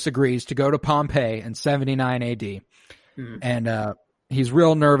 Mobius agrees to go to Pompeii in 79 AD. And he's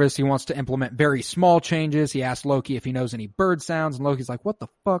real nervous. He wants to implement very small changes. He asks Loki if he knows any bird sounds, and Loki's like, what the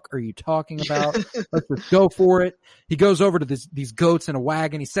fuck are you talking about? Let's just go for it. He goes over to these goats in a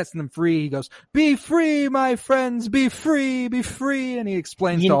wagon. He sets them free. He goes, be free, my friends, be free, be free. And he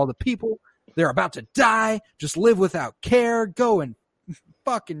explains to all the people, they're about to die. Just live without care. Go and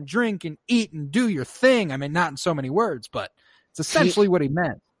fucking drink and eat and do your thing. I mean, not in so many words, but it's essentially what he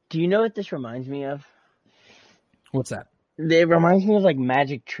meant. Do you know what this reminds me of? What's that? It reminds me of like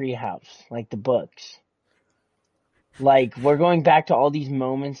Magic Treehouse, like the books. Like we're going back to all these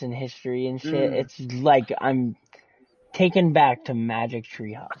moments in history and shit. It's like I'm taken back to Magic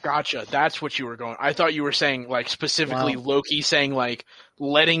Treehouse. Gotcha. That's what you were going. I thought you were saying like specifically Loki saying like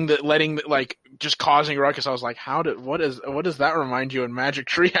letting the like just causing a ruckus. I was like, what does that remind you in Magic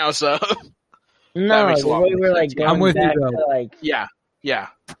Treehouse of? No, the way we're like going I'm with back you, to like yeah.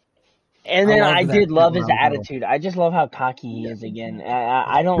 And then I that did love his too, attitude. I just love how cocky he is again.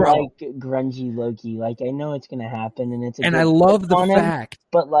 I don't like grungy Loki. Like I know it's gonna happen, and I love the fact,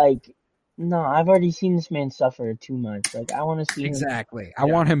 but like, no, I've already seen this man suffer too much. Like I want to see exactly. I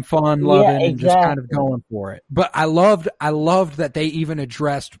want him fun, loving, and just kind of going for it. But I loved that they even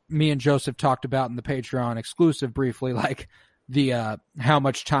addressed, me and Joseph talked about in the Patreon exclusive briefly, like the how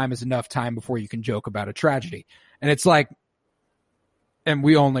much time is enough time before you can joke about a tragedy, and it's like. And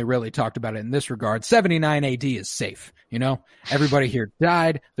we only really talked about it in this regard. 79 AD is safe. Everybody here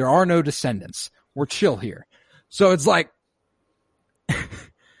died. There are no descendants. We're chill here. So it's like,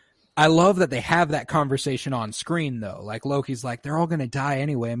 I love that they have that conversation on screen though. Like Loki's like, they're all going to die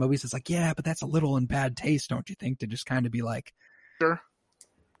anyway. And Mobius is like, yeah, but that's a little in bad taste, don't you think? To just kind of be like, sure.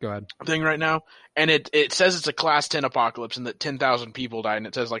 Go ahead. Thing right now, and it says it's a class 10 apocalypse and that 10,000 people died, and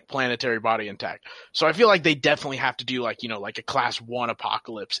it says like planetary body intact. So I feel like they definitely have to do like like a class 1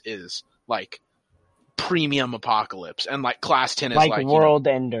 apocalypse is like premium apocalypse, and like class 10 is like world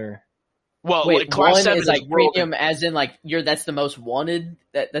ender. Well, wait, like class 7 is like premium, ender. as in like that's the most wanted.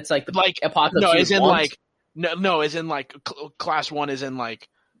 That's like the like apocalypse. No, as in want? like no, as in like class 1 is in like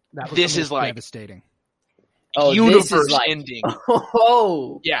this is like devastating. Universe this is like, ending.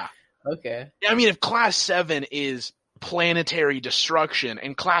 Oh, yeah. Okay. I mean, if class 7 is planetary destruction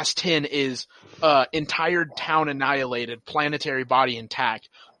and class 10 is entire town annihilated, planetary body intact,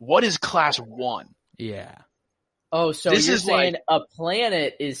 what is class 1? Yeah. Oh, so this you're is saying like, a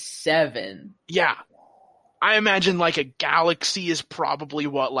planet is 7? Yeah. I imagine like a galaxy is probably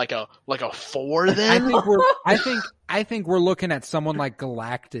what, like a 4 then? I think we're looking at someone like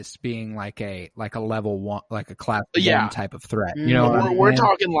Galactus being like a level 1, like a class 1 type of threat. You know, we're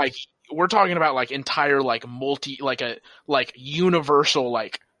talking about like entire like like universal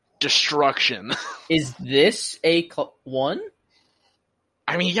like destruction. Is this a 1?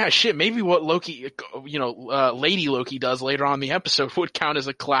 I mean, yeah, shit. Maybe what Loki, Lady Loki does later on in the episode would count as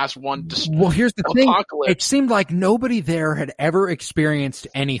a class 1. Well, here's the apocalypse. thing. It seemed like nobody there had ever experienced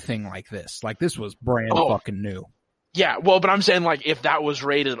anything like this. Like this was brand fucking new. Yeah, well, but I'm saying like if that was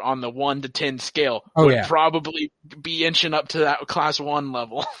rated on the 1 to 10 scale, would probably be inching up to that class 1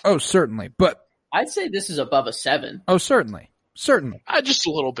 level. Oh, certainly. But I'd say this is above a 7. Oh, certainly. Just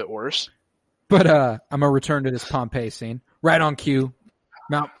a little bit worse. But I'm gonna return to this Pompeii scene. Right on cue.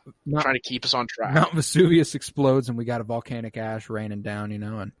 Trying to keep us on track. Mount Vesuvius explodes and we got a volcanic ash raining down,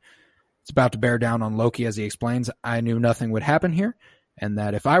 and it's about to bear down on Loki as he explains, I knew nothing would happen here and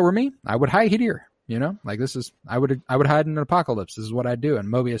that if I were me, I would hide here, like this is, I would hide in an apocalypse. This is what I'd do. And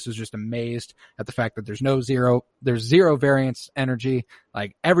Mobius is just amazed at the fact that there's zero variance energy.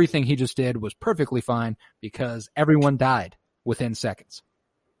 Like everything he just did was perfectly fine because everyone died within seconds.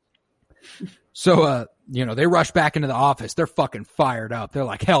 So, they rush back into the office. They're fucking fired up. They're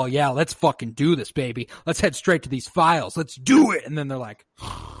like, hell yeah, let's fucking do this, baby. Let's head straight to these files. Let's do it. And then they're like,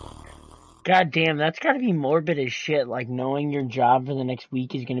 God damn, that's gotta be morbid as shit. Like knowing your job for the next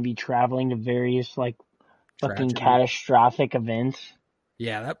week is gonna be traveling to various like fucking tragedy. catastrophic events.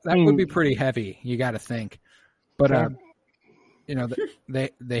 Yeah, that I mean- would be pretty heavy. You got to think, but Sure. you know,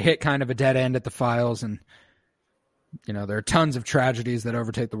 they hit kind of a dead end at the files, and you know there are tons of tragedies that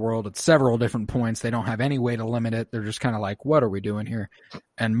overtake the world at several different points. They don't have any way to limit it. They're just kind of like, what are we doing here?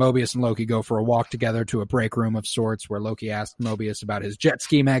 And Mobius and Loki go for a walk together to a break room of sorts, where Loki asks Mobius about his jet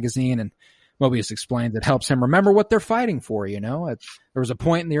ski magazine, and Mobius explains it helps him remember what they're fighting for. You know, there was a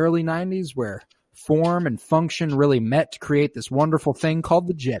point in the early '90s where form and function really met to create this wonderful thing called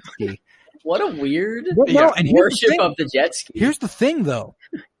the jet ski. What a weird And here's the worship thing. of the jet ski. Here's the thing, though.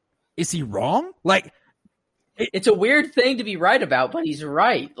 Is he wrong? Like, It's a weird thing to be right about, but he's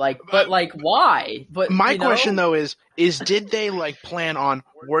right. But why? But My question though is did they like plan on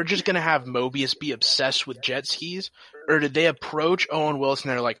we're just gonna have Mobius be obsessed with jet skis, or did they approach Owen Wilson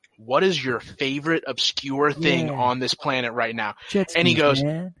and they're like, what is your favorite obscure thing Yeah. on this planet right now? jet skis, And he goes,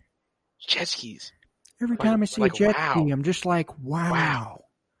 man. jet skis. Every time I see like, a jet wow. ski, I'm just like, wow.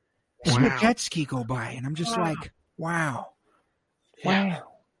 I see Wow. a jet ski go by, and I'm just like, wow. Yeah.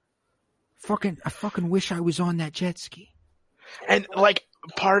 I fucking wish I was on that jet ski. And like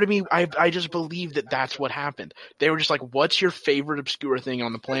part of me, I just believe that that's what happened. They were just like, what's your favorite obscure thing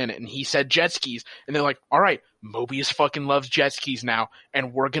on the planet? And he said jet skis. And they're like, all right, Mobius fucking loves jet skis now,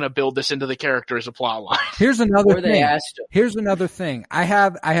 and we're going to build this into the character as a plot line. Here's another Or they thing. asked him. Here's another thing. I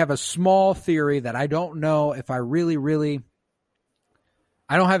have a small theory that I don't know if I really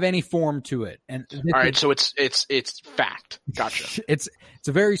I don't have any form to it. And All right, so it's fact. Gotcha. it's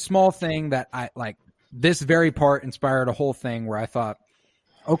a very small thing that I like. This very part inspired a whole thing where I thought,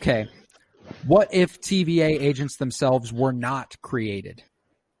 okay, what if TVA agents themselves were not created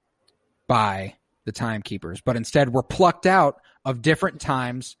by the Timekeepers, but instead were plucked out of different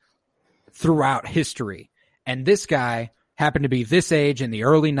times throughout history? And this guy happened to be this age in the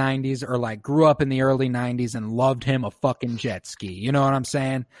early 90s, or like grew up in the early 90s and loved him a fucking jet ski. You know what I'm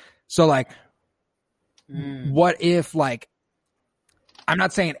saying? So like, what if like, I'm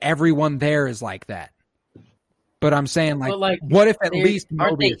not saying everyone there is like that, but I'm saying like, But, like, what if at They're- least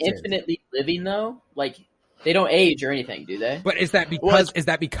aren't they Mobius is? infinitely living though? Like they don't age or anything, do they? But is that Well,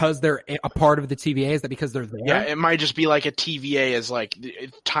 because they're a part of the TVA? Is that because they're there? Yeah, it might just be like a TVA is like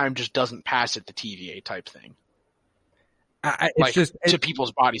time just doesn't pass at the TVA type thing. It's Like just to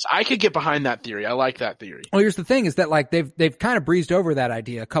people's bodies. I could get behind that theory. I like that theory. well, here's the thing: is that like they've kind of breezed over that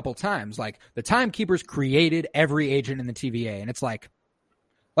idea a couple times. Like the Timekeepers created every agent in the TVA, and it's like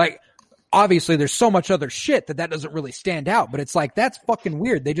obviously there's so much other shit that doesn't really stand out. But it's like that's fucking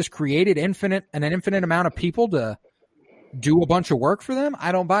weird. They just created an infinite amount of people to do a bunch of work for them.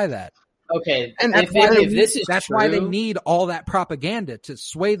 I don't buy that. Okay, And if this is That's true, why they need all that propaganda to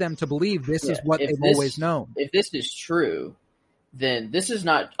sway them to believe this is what if they've this- always known. If this is true, then this is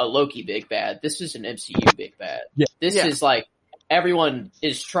not a Loki big bad. This is an MCU big bad. Yeah. This Yeah. is like everyone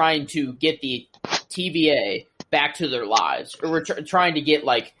is trying to get the TVA back to their lives, or we're trying to get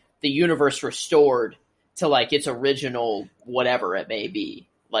like the universe restored to like its original whatever it may be.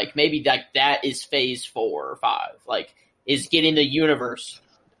 Like maybe that is phase 4 or 5. Like is getting the universe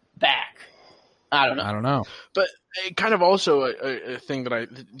back. I don't know. I don't know. But kind of also a thing that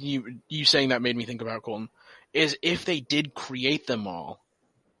you saying that made me think about, Colton, is if they did create them all,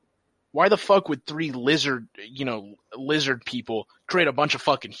 why the fuck would 3 lizard people create a bunch of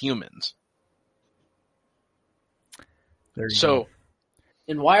fucking humans? There you So go.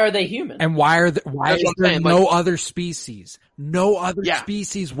 And why are they human? And why That's is what I'm there saying, no other species? No other Yeah.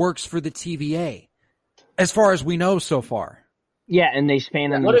 species works for the TVA, as far as we know so far. Yeah, and they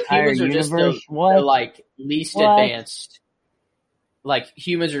span an What if entire humans are just universe. the What? like least What? advanced? Like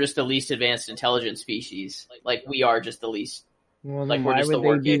humans are just the least advanced intelligent species. Like we are just the least. Well, like, then we're why just would the they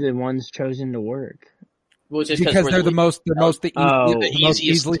working- be the ones chosen to work? Well, just Because we're they're the most Oh. the most Easiest,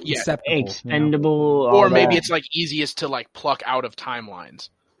 easily yeah. acceptable. you know? Expendable, all or maybe that. it's like easiest to like pluck out of timelines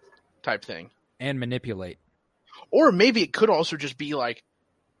type thing. And manipulate. Or maybe it could also just be like,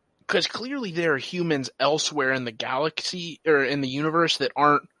 because clearly there are humans elsewhere in the galaxy or in the universe that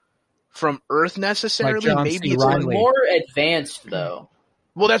aren't from Earth necessarily. John Maybe C. it's Reilly. like, more advanced though.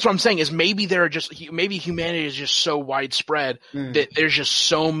 well, that's what I'm saying is maybe maybe humanity is just so widespread that there's just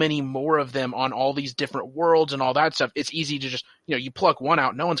so many more of them on all these different worlds and all that stuff. It's easy to just, you pluck one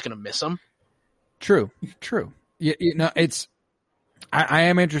out. No one's going to miss them. True. You know, it's. I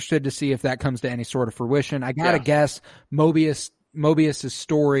am interested to see if that comes to any sort of fruition. I gotta Yeah. guess Mobius's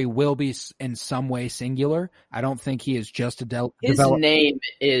story will be in some way singular. I don't think he is just a His name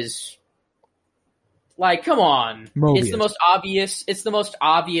is like, come on, Mobius. It's the most obvious. It's the most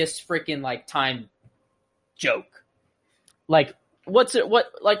obvious freaking like time joke. Like What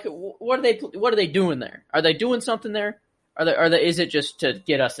are they doing there? Are they doing something there? Is it just to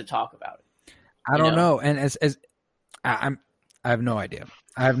get us to talk about it? I don't know. And I have no idea.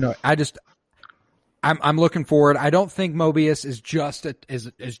 I'm looking forward. I don't think Mobius is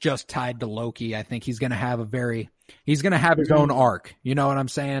just tied to Loki. I think he's going to have his own arc. You know what I'm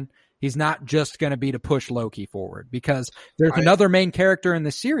saying? He's not just going to be to push Loki forward, because there's another main character in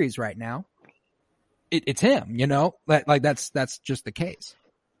the series right now. It's him, you know, like that's just the case.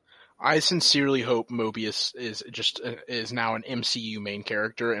 I sincerely hope Mobius is now an MCU main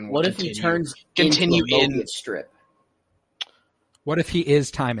character, and what if he turns into a Mobius strip? What if he is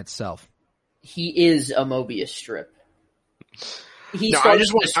time itself? He is a Mobius strip. I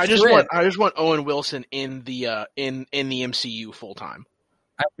just want Owen Wilson in the MCU full time.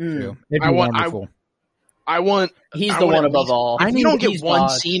 It'd be wonderful. He's the one above all. If we don't get one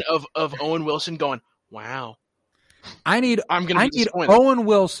scene of Owen Wilson going, wow. I need Owen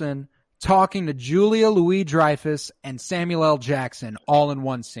Wilson talking to Julia Louis-Dreyfus and Samuel L. Jackson all in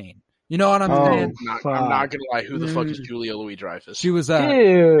one scene. You know what I'm saying? I'm not gonna lie. Who the fuck is Julia Louis-Dreyfus? She was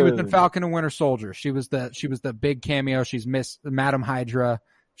in Falcon and Winter Soldier. She was the big cameo. She's Miss Madam Hydra.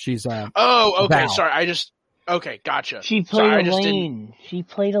 She's okay. Val. Sorry, okay, gotcha. She played Elaine. She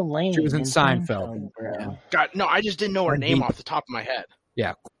played Elaine. She was in Seinfeld. Bro. I just didn't know her name off the top of my head.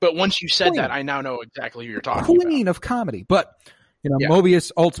 Yeah, but once you said that, I now know exactly who you're talking about. Queen of comedy, but.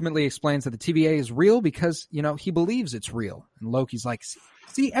 Mobius ultimately explains that the TVA is real because, he believes it's real. And Loki's like,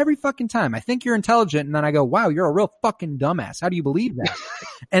 see, every fucking time I think you're intelligent, and then I go, wow, you're a real fucking dumbass. How do you believe that?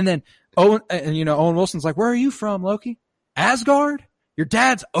 And then Owen Wilson's like, where are you from, Loki? Asgard? Your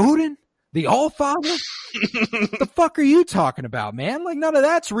dad's Odin? The All-Father? The fuck are you talking about, man? Like, none of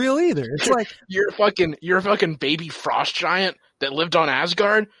that's real either. It's like you're a fucking baby frost giant that lived on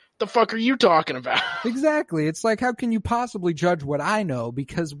Asgard. The fuck are you talking about? Exactly. It's like, how can you possibly judge what I know?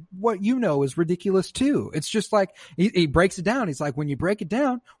 Because what you know is ridiculous too. It's just like, he breaks it down. He's like, when you break it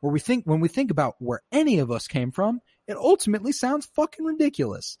down, when we think about where any of us came from, it ultimately sounds fucking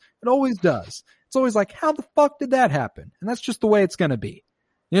ridiculous. It always does. It's always like, how the fuck did that happen? And that's just the way it's going to be.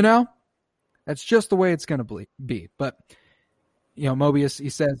 That's just the way it's going to be. But, Mobius, he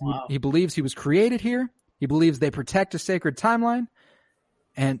says he believes he was created here. He believes they protect a sacred timeline.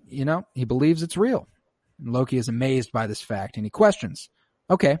 And, he believes it's real. And Loki is amazed by this fact, and he questions,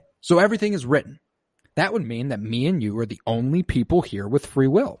 okay, so everything is written. That would mean that me and you are the only people here with free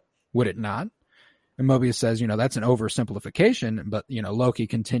will, would it not? And Mobius says, that's an oversimplification, but, Loki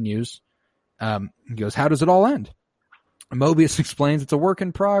continues. He goes, how does it all end? And Mobius explains it's a work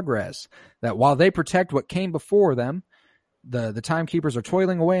in progress, that while they protect what came before them, the timekeepers are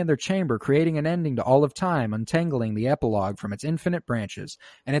toiling away in their chamber, creating an ending to all of time, untangling the epilogue from its infinite branches.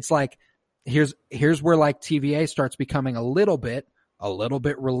 And it's like, here's where like TVA starts becoming a little bit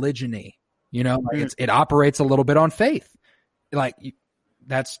religion-y, it operates a little bit on faith. Like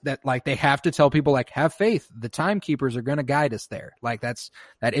they have to tell people, like, have faith. The timekeepers are going to guide us there. Like that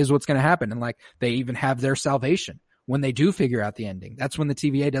is what's going to happen. And like, they even have their salvation. When they do figure out the ending, that's when the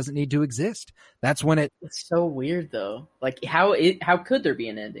TVA doesn't need to exist. That's when it's so weird though. Like how could there be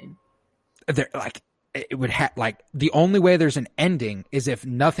an ending? It would the only way there's an ending is if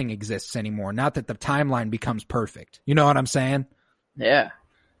nothing exists anymore. Not that the timeline becomes perfect. You know what I'm saying? Yeah.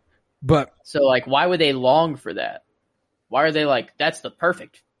 But so like, why would they long for that? Why are they like, that's the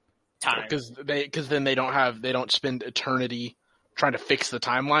perfect time? Because then they don't spend eternity trying to fix the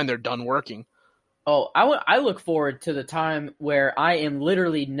timeline. They're done working. Oh, I look forward to the time where I am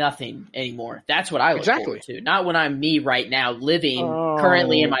literally nothing anymore. That's what I look forward to. Not when I'm me right now, living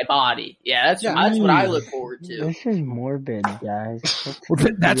currently in my body. Yeah, that's what I look forward to. This is morbid, guys.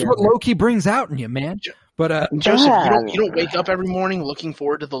 That's what Loki brings out in you, man. But Joseph, you don't wake up every morning looking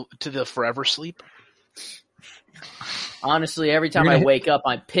forward to the forever sleep? Honestly, every time I wake up,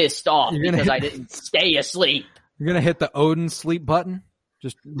 I'm pissed off because I didn't stay asleep. You're gonna hit the Odin sleep button.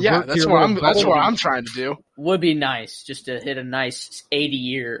 That's what I'm trying to do. Would be nice just to hit a nice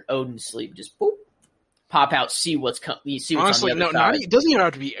 80-year Odin sleep. Just boop, pop out, see what's honestly, on the other side. It doesn't even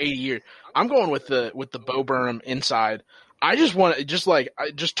have to be 80 years. I'm going with the Bo Burnham inside. I just want to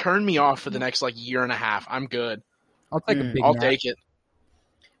just turn me off for the next year and a half. I'm good. I'll take a big I'll nap. take it.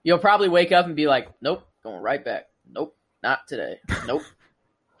 You'll probably wake up and be like, nope, going right back. Nope, not today. Nope.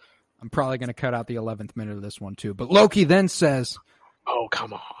 I'm probably going to cut out the 11th minute of this one too. But Loki then says, oh,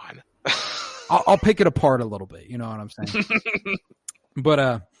 come on. I'll pick it apart a little bit. You know what I'm saying?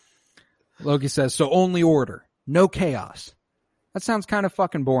 But Loki says, so only order, no chaos. That sounds kind of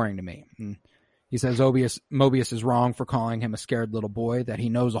fucking boring to me. And he says Mobius is wrong for calling him a scared little boy, that he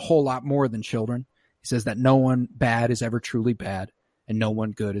knows a whole lot more than children. He says that no one bad is ever truly bad. and no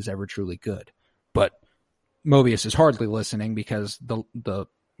one good is ever truly good. But Mobius is hardly listening because the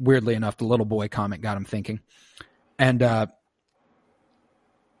weirdly enough, the little boy comment got him thinking. And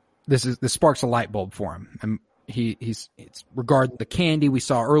this sparks a light bulb for him. And it's regarding the candy we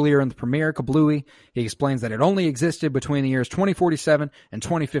saw earlier in the premiere, Kablooey. He explains that it only existed between the years 2047 and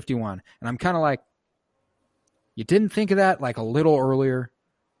 2051. And I'm kind of like, you didn't think of that like a little earlier?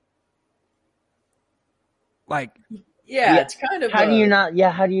 Like, yeah, it's kind of. How do you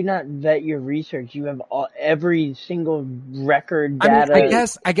not vet your research? You have every single record data. I mean,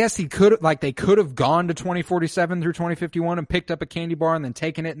 I guess he could they could have gone to 2047 through 2051 and picked up a candy bar and then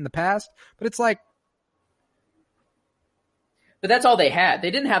taken it in the past. But it's like, but that's all they had.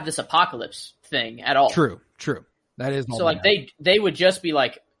 They didn't have this apocalypse thing at all. True. That is so. Like they would just be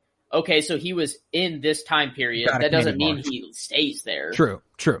like, okay, so he was in this time period. That doesn't mean he stays there. True.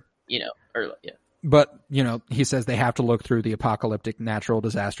 You know, or yeah. But, you know, he says they have to look through the apocalyptic natural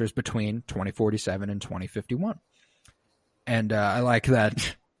disasters between 2047 and 2051. And I like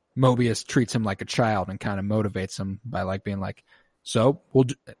that Mobius treats him like a child and kind of motivates him by like being like, so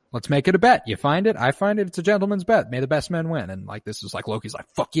let's make it a bet. You find it, I find it. It's a gentleman's bet. May the best men win. And like this is like Loki's like,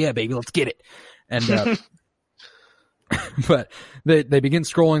 fuck yeah, baby, let's get it. And but they begin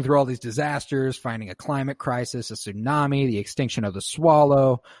scrolling through all these disasters, finding a climate crisis, a tsunami, the extinction of the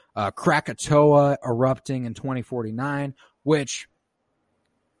swallow, Krakatoa erupting in 2049, which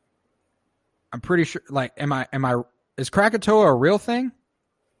I'm pretty sure, like, is Krakatoa a real thing?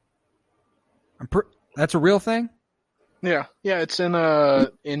 That's a real thing? Yeah, it's in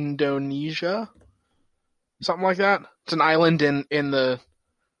Indonesia, something like that. It's an island in the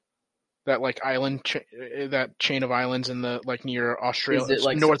that like island that chain of islands in the like near Australia,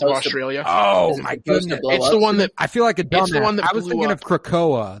 like north of Australia. Oh my goodness! It's the one that I feel like a dumbass. It's the one that I was thinking of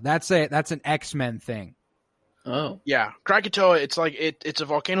Krakoa. That's an X-Men thing. Oh yeah, Krakatoa. It's like it's a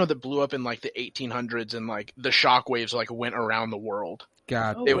volcano that blew up in like the 1800s, and like the shock waves like went around the world.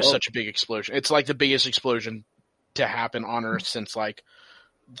 God, it was such a big explosion. It's like the biggest explosion to happen on Earth since like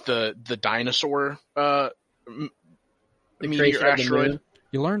the dinosaur meteor asteroid.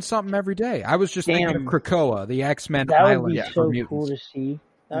 You learn something every day. I was just thinking of Krakoa, the X-Men that island. That would be so cool to see.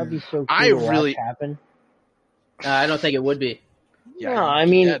 That would be so cool to watch happen. I don't think it would be. Yeah, no, I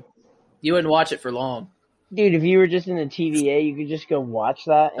mean... You wouldn't watch it for long. Dude, if you were just in the TVA, you could just go watch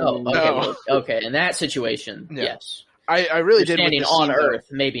that. And okay. In that situation, yes. I really did. Standing on Earth,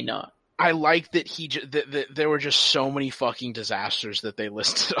 maybe not. I like that that there were just so many fucking disasters that they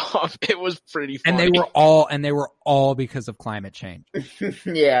listed off. It was pretty funny. And they were all because of climate change.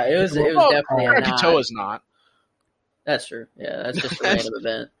 Yeah, it was definitely Krakatoa's not. That's true. Yeah, that's just a random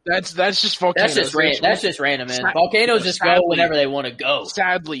event. That's just volcanoes. That's just random, man. Volcanoes just go whenever they want to go.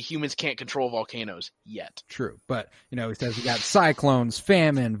 Sadly, humans can't control volcanoes yet. True, but you know, he says we got cyclones,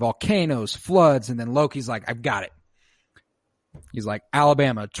 famine, volcanoes, floods, and then Loki's like, I've got it. He's like,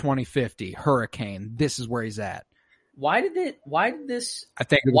 Alabama 2050 hurricane. This is where he's at. Why did this? I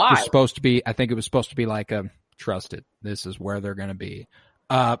think it was supposed to be. I think it was supposed to be like a trusted. This is where they're going to be.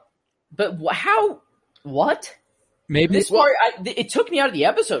 But how? What? Maybe this part. It took me out of the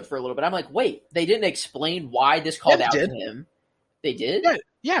episode for a little bit. I'm like, wait, they didn't explain why this called out to him. They did.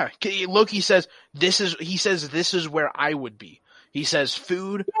 Yeah. Loki says this is. He says this is where I would be. He says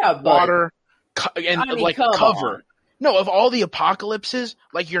food, water, and cover. On. No, of all the apocalypses,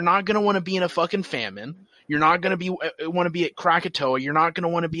 like you're not gonna want to be in a fucking famine. You're not gonna want to be at Krakatoa. You're not gonna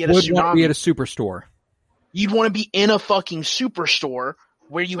want to be at a tsunami. Want to be at a superstore. You'd want to be in a fucking superstore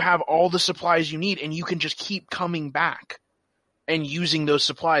where you have all the supplies you need, and you can just keep coming back and using those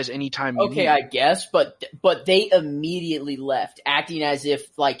supplies anytime you need. Okay, I guess, but they immediately left, acting as if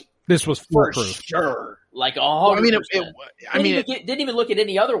like this was for sure, like 100%. Didn't even look at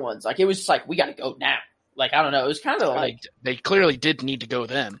any other ones. Like it was just like we got to go now. Like, I don't know. It was kind of like... They clearly did need to go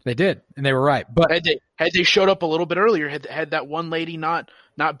then. They did, and they were right. But had they showed up a little bit earlier, had that one lady not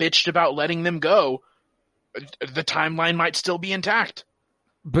bitched about letting them go, the timeline might still be intact.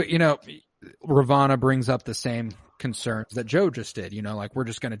 But, you know, Ravonna brings up the same concerns that Joe just did. You know, like, we're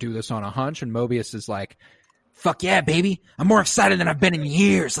just going to do this on a hunch, and Mobius is like, fuck yeah, baby. I'm more excited than I've been in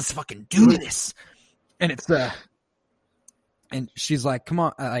years. Let's fucking do this. And it's and she's like, come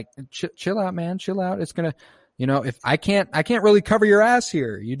on, like, chill out, man, chill out. It's gonna, you know, if I can't really cover your ass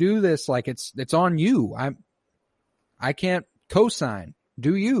here. You do this, like, it's on you. I can't co-sign.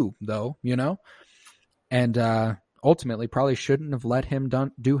 Do you, though, you know? And, ultimately probably shouldn't have let him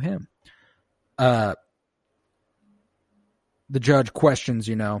do him. The judge questions,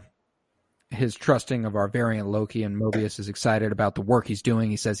 you know, his trusting of our variant Loki, and Mobius is excited about the work he's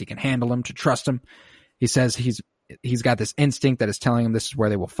doing. He says he can handle him, to trust him. He says he's got this instinct that is telling him this is where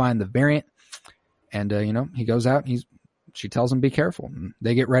they will find the variant. And, he goes out. She tells him, be careful. And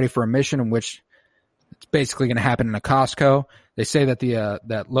they get ready for a mission in which it's basically going to happen in a Costco. They say that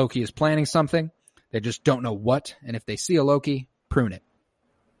that Loki is planning something. They just don't know what. And if they see a Loki, prune it.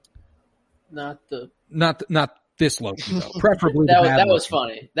 Not this Loki, though. Preferably that was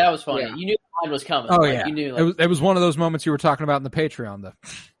funny. That was funny. Yeah. You knew the line was coming. Oh, like, yeah. You knew, it was one of those moments you were talking about in the Patreon,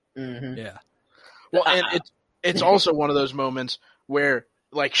 mm-hmm. Yeah. Well, and it's also one of those moments where,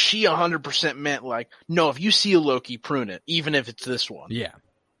 like, she 100% meant, like, no, if you see a Loki, prune it, even if it's this one. Yeah.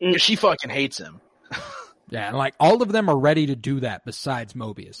 Because she fucking hates him. Yeah, and, like, all of them are ready to do that besides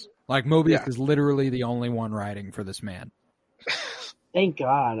Mobius. Like, Mobius is literally the only one riding for this man. Thank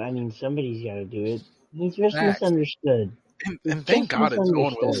God. I mean, somebody's got to do it. He's just misunderstood. And thank God it's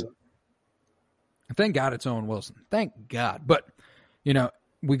Owen Wilson. Thank God it's Owen Wilson. Thank God. But,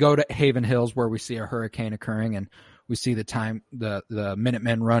 we go to Haven Hills where we see a hurricane occurring, and we see the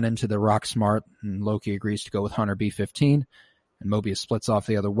Minutemen run into the Rock Smart, and Loki agrees to go with Hunter B-15, and Mobius splits off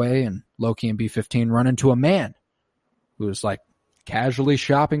the other way, and Loki and B-15 run into a man who is, like, casually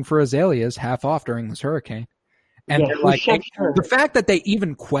shopping for azaleas half off during this hurricane. And they're like, the fact that they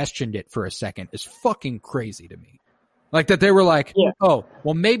even questioned it for a second is fucking crazy to me. Like that they were like, oh,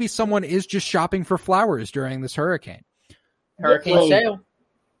 well, maybe someone is just shopping for flowers during this hurricane. Hurricane sale.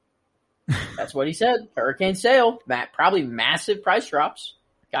 That's what he said. Hurricane sale. Probably massive price drops.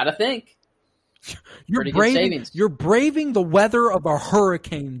 Gotta think. You're braving the weather of a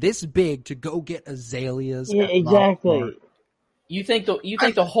hurricane this big to go get azaleas. Yeah, exactly. You think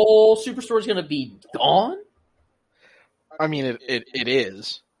the whole superstore is gonna be gone? I mean, it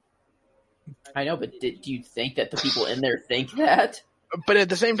is. I know, but do you think that the people in there think that? But at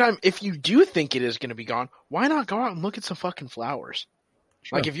the same time, if you do think it is going to be gone, why not go out and look at some fucking flowers?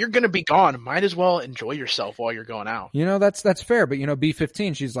 Sure. Like, if you're going to be gone, might as well enjoy yourself while you're going out. That's fair. But,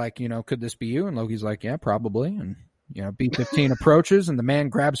 B-15, she's like, could this be you? And Loki's like, yeah, probably. And, B-15 approaches, and the man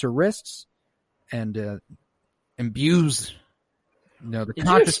grabs her wrists and imbues, the Did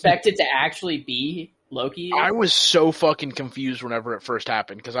you expect it to actually be Loki? I was so fucking confused whenever it first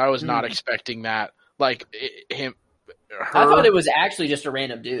happened because I was not expecting that. Like her. I thought it was actually just a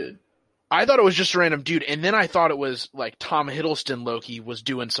random dude. I thought it was just a random dude, and then I thought it was like Tom Hiddleston Loki was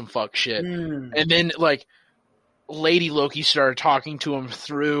doing some fuck shit, and then like Lady Loki started talking to him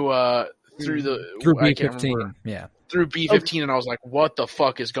through B-15, through B-15, and I was like, what the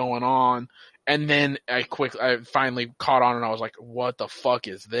fuck is going on? And then I finally caught on, and I was like, what the fuck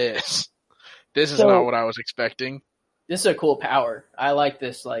is this? This is not what I was expecting. This is a cool power. I like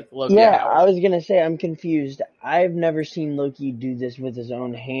this, like, Loki power. I was going to say, I'm confused. I've never seen Loki do this with his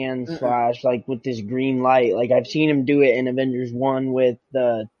own hand / like, with this green light. Like, I've seen him do it in Avengers 1 with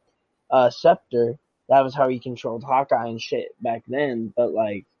the scepter. That was how he controlled Hawkeye and shit back then. But,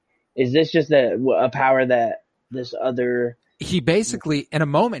 like, is this just a power that this other... He basically, in a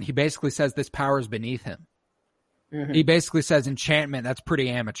moment, says this power is beneath him. Mm-hmm. He basically says enchantment, that's pretty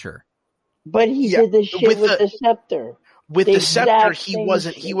amateur. But he did this shit with the scepter. With the scepter, he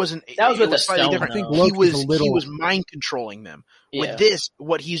wasn't. That was with the slightly stone. different. He was mind controlling them. Yeah. With this,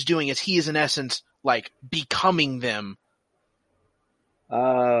 what he's doing is he is in essence like becoming them.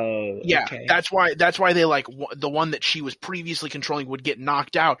 Yeah, okay. That's why they like the one that she was previously controlling would get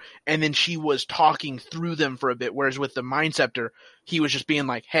knocked out, and then she was talking through them for a bit. Whereas with the mind scepter, he was just being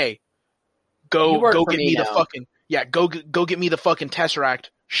like, "Hey, go get me the fucking go get me the fucking Tesseract,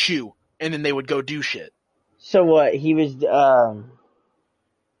 shoo." And then they would go do shit. So what? He was.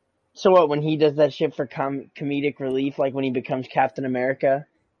 So what? When he does that shit for comedic relief, like when he becomes Captain America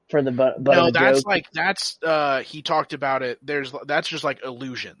for the butt no, of that's joke? like he talked about it. That's just like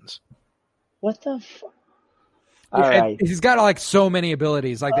illusions. What the fuck? All right. He's got like so many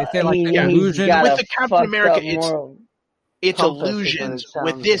abilities. Like they say, like the illusion with the Captain America, it's illusions.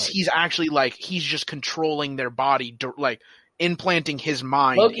 With this, he's actually like he's just controlling their body, like. Implanting his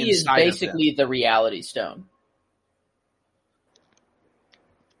mind. Loki is basically the Reality Stone.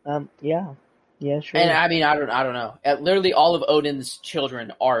 Yeah, sure. And I mean, I don't know. Literally, all of Odin's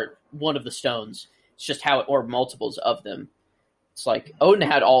children are one of the stones. It's just or multiples of them. It's like Odin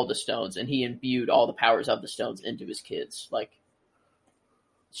had all the stones, and he imbued all the powers of the stones into his kids. Like,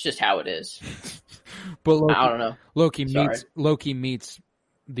 it's just how it is. But Loki, I don't know. Loki meets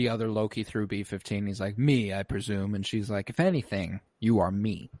the other Loki through B-15. He's like, me, I presume. And she's like, if anything, you are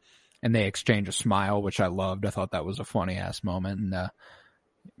me. And they exchange a smile, which I loved. I thought that was a funny ass moment. And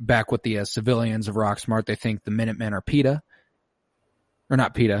back with the civilians of Rocksmart, they think the Minutemen are PETA. Or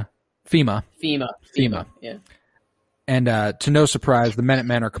not PETA. FEMA. FEMA. Yeah. And to no surprise, the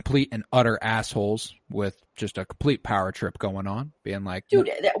Minutemen are complete and utter assholes with just a complete power trip going on, being like, dude,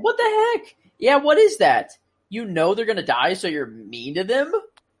 what the heck? Yeah, what is that? You know they're gonna die, so you're mean to them?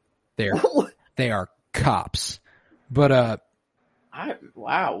 they are cops. But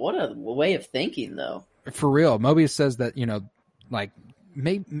wow, what a way of thinking, though. For real, Mobius says that, like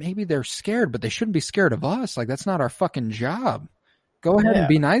maybe they're scared, but they shouldn't be scared of us. Like, that's not our fucking job. Go ahead and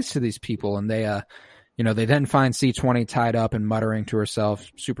be nice to these people. And they they then find C-20 tied up and muttering to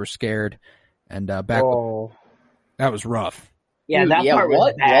herself, super scared. And back, that was rough. Yeah, Dude, that part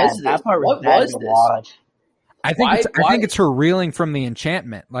was bad. That part was bad to watch. I think it's her reeling from the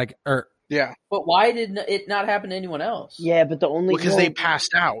enchantment, Yeah, but why did it not happen to anyone else? Yeah, but because they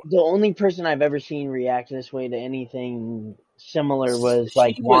passed out. The only person I've ever seen react this way to anything similar was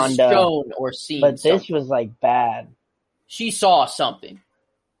like Wanda, shown or seen, but this was like bad. She saw something.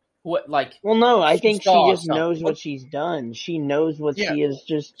 What, like? Well, no, I think she just something. knows what she's done. She knows what she is.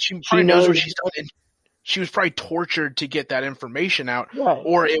 She probably knows what she's done. And she was probably tortured to get that information out, right.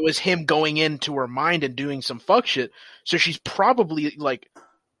 Or it was him going into her mind and doing some fuck shit. So she's probably like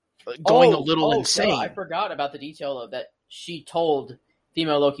going a little insane. No, I forgot about the detail of that. She told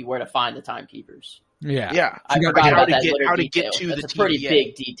female Loki where to find the timekeepers. Yeah. I forgot about that how to detail. get to That's the a pretty TVA.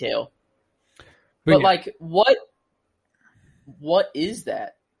 big detail. But like, what is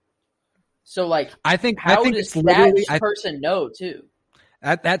that? So, like, I think does it's that literally person know too?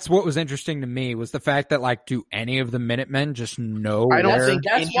 That's what was interesting to me was the fact that, like, do any of the Minutemen just know? I don't where? think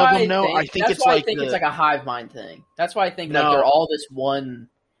That's any why of them know. I think it's like it's like a hive mind thing. That's why I think like No. they're all this one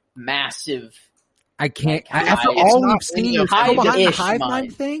massive I can't. Like, After it's all not we've seen, any you're of still them. behind the Hive-ish hive mind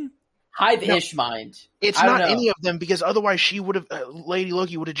mind. thing. hive-ish mind. It's I don't not know. any of them because otherwise she would have, Lady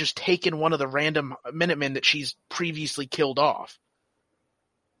Loki would have just taken one of the random Minutemen that she's previously killed off.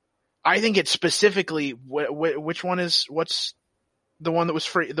 I think it's specifically which one is what's the one that was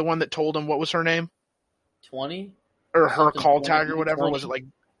free, the one that told him what was her name 20 or her Something call 20, tag or whatever. B20? Was it like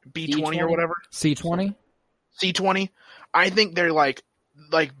B20 or whatever? C-20. C-20. I think they're like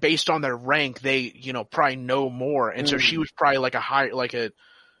based on their rank, they probably know more, and so she was probably like a higher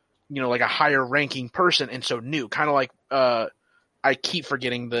ranking person, and so knew kind of like I keep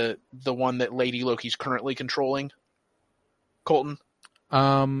forgetting the one that Lady Loki's currently controlling. Colton.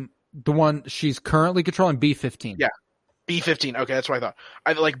 The one she's currently controlling, B-15. Yeah. B-15. Okay, that's what I thought.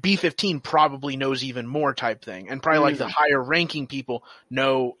 I like B-15 probably knows even more type thing, and probably like the higher ranking people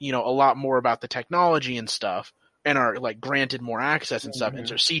know a lot more about the technology and stuff, and are like granted more access and stuff. And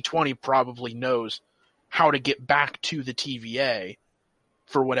so C-20 probably knows how to get back to the TVA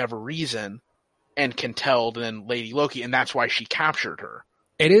for whatever reason, and can tell then Lady Loki, and that's why she captured her.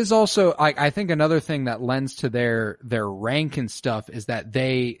 It is also I think another thing that lends to their rank and stuff is that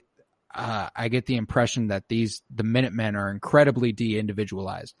they. I get the impression that the Minutemen are incredibly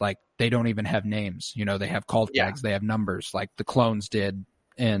de-individualized. Like, they don't even have names. They have call tags, they have numbers, like the clones did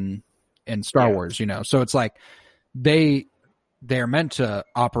in Star Wars. So it's like they're meant to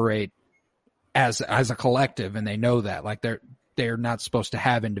operate as a collective, and they know that. Like, they're not supposed to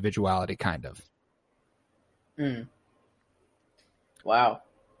have individuality, kind of. Wow.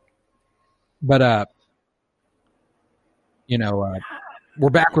 But we're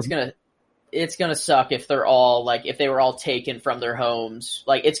back with. It's gonna suck if they're all if they were all taken from their homes.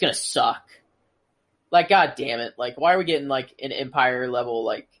 Like, it's gonna suck. Like, god damn it! Like, why are we getting like an Empire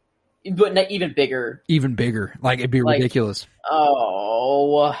level but not even bigger? Even bigger. Like, it'd be ridiculous.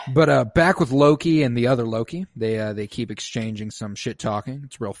 Oh. But back with Loki and the other Loki, they keep exchanging some shit talking.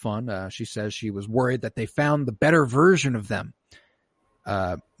 It's real fun. She says she was worried that they found the better version of them.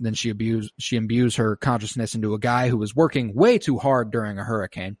 Then she imbues her consciousness into a guy who was working way too hard during a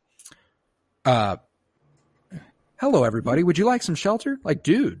hurricane. Hello everybody. Would you like some shelter? Like,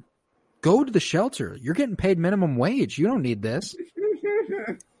 dude, go to the shelter. You're getting paid minimum wage. You don't need this.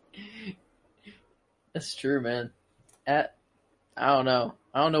 That's true, man. I don't know.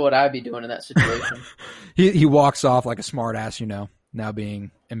 I don't know what I'd be doing in that situation. He walks off like a smart ass, now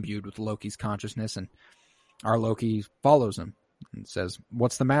being imbued with Loki's consciousness, and our Loki follows him and says,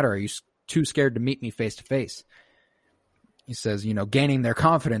 "What's the matter? Are you too scared to meet me face to face?" He says, gaining their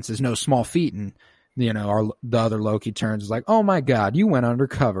confidence is no small feat. And, the other Loki turns, is like, "Oh my God, you went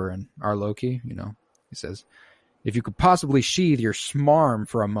undercover." And our Loki, he says, "If you could possibly sheathe your smarm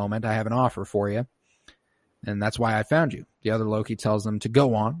for a moment, I have an offer for you. And that's why I found you." The other Loki tells them to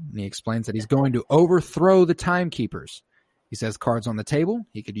go on. And he explains that he's going to overthrow the timekeepers. He says, cards on the table,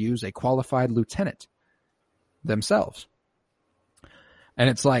 he could use a qualified lieutenant themselves. And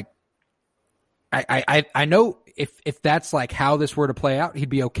it's like, I know if that's like how this were to play out, he'd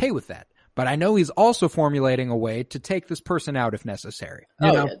be okay with that. but I know he's also formulating a way to take this person out if necessary.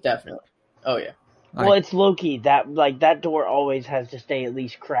 You know? Yeah, definitely. Oh yeah. Well, it's Loki. That door always has to stay at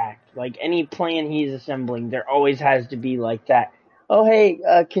least cracked. Like any plan he's assembling, there always has to be like that. Oh hey,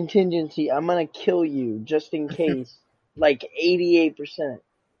 contingency. I'm gonna kill you just in case. Like 88%.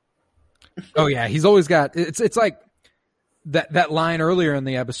 Oh yeah, he's always got. It's like that line earlier in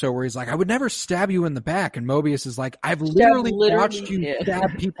the episode where he's like, "I would never stab you in the back," and Mobius is like, "I've literally watched you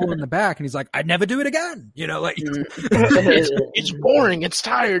stab people in the back," and he's like, "I'd never do it again." You know, like it's boring. It's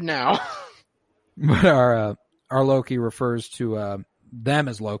tired now. But our Loki refers to them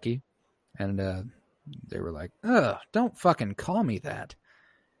as Loki, and they were like, "Ugh, don't fucking call me that.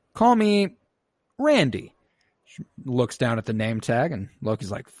 Call me Randy." She looks down at the name tag, and Loki's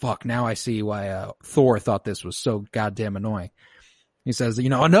like, "Fuck, now I see why Thor thought this was so goddamn annoying." He says,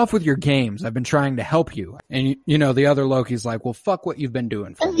 "Enough with your games. I've been trying to help you." And the other Loki's like, "Well, fuck what you've been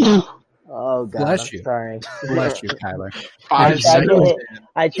doing for me." Oh God, Bless you. Sorry. Bless you, Kyler.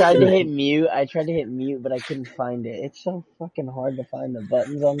 I tried to hit mute, but I couldn't find it. It's so fucking hard to find the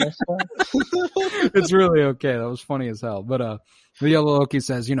buttons on this one. It's really okay. That was funny as hell. But the yellow Loki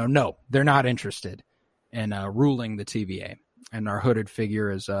says, no, they're not interested in ruling the TVA. And our hooded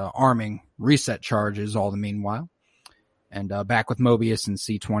figure is arming reset charges all the meanwhile. And back with Mobius and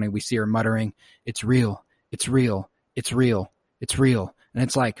C20, we see her muttering, "It's real. It's real. It's real. It's real." And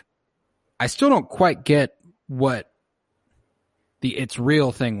it's like, I still don't quite get what the "it's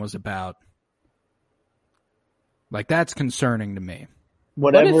real" thing was about. Like, that's concerning to me.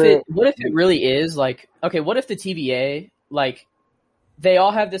 What if it really is like, okay, what if the TVA, like, they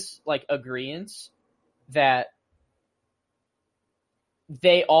all have this like agreement that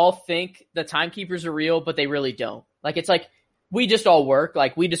they all think the timekeepers are real, but they really don't. Like, it's like, we just all work,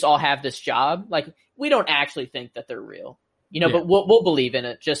 like, we just all have this job. Like, we don't actually think that they're real, but we'll believe in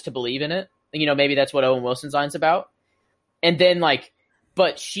it just to believe in it. Maybe that's what Owen Wilson's line's about. And then like,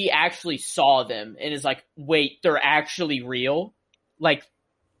 but she actually saw them and is like, wait, they're actually real? Like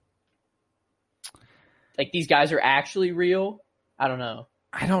these guys are actually real? I don't know.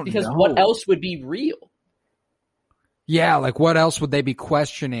 Because what else would be real? Yeah, like what else would they be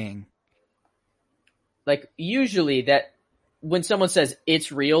questioning? Like usually that when someone says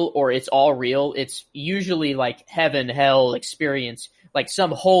it's real or it's all real, it's usually like heaven, hell experience, like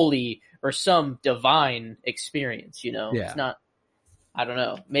some holy or some divine experience, Yeah. It's not, I don't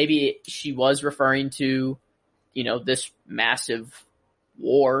know. Maybe she was referring to, this massive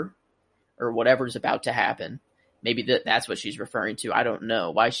war or whatever's about to happen. Maybe that's what she's referring to. I don't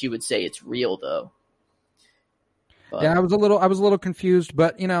know why she would say it's real though. But, yeah, I was a little confused,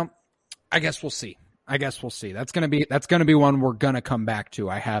 but I guess we'll see. That's gonna be one we're gonna come back to.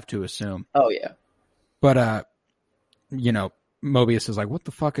 I have to assume. Oh yeah. But Mobius is like, "What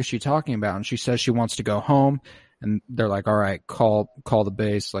the fuck is she talking about?" And she says she wants to go home, and they're like, "All right, call the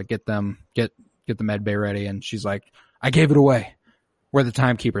base, like get the med bay ready." And she's like, "I gave it away, where the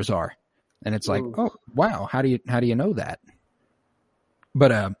timekeepers are." And it's like, "Oh wow, how do you know that?"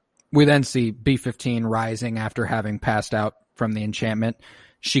 But we then see B-15 rising after having passed out from the enchantment.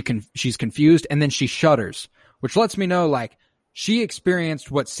 She's confused, and then she shudders, which lets me know like she experienced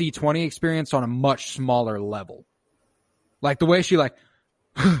what C-20 experienced on a much smaller level. Like the way she like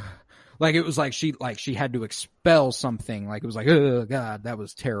it was like she had to expel something. Like it was like, oh God, that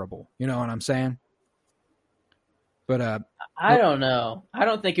was terrible. You know what I'm saying? But I don't know. I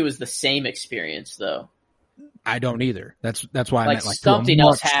don't think it was the same experience though. I don't either. That's why I meant like something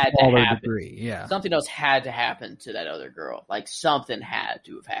else had to happen. Degree. Yeah, something else had to happen to that other girl. Like something had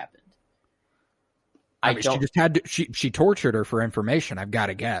to have happened. I mean, she just had to. She tortured her for information. I've got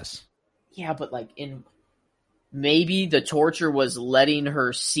to guess. Yeah, but like maybe the torture was letting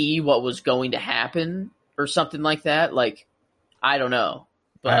her see what was going to happen or something like that. Like I don't know.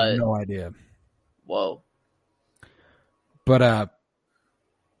 But I have no idea. Whoa. But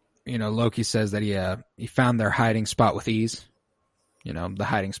Loki says that he found their hiding spot with ease. The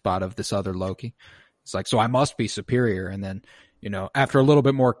hiding spot of this other Loki. It's like, so I must be superior. And then, after a little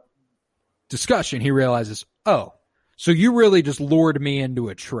bit more discussion, he realizes, oh, so you really just lured me into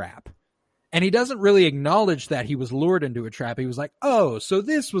a trap. And he doesn't really acknowledge that he was lured into a trap. He was like, oh, so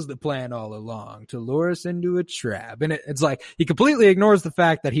this was the plan all along, to lure us into a trap. And it's like, he completely ignores the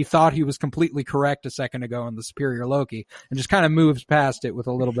fact that he thought he was completely correct a second ago in the superior Loki and just kind of moves past it with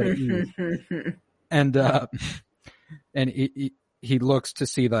a little bit of ease. And he looks to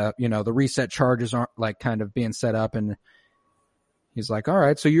see the reset charges aren't like kind of being set up, and he's like, all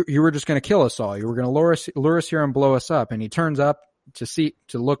right, so you were just going to kill us all. You were going to lure us here and blow us up. And he turns up to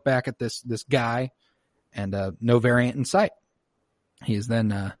look back at this guy, and no variant in sight. He is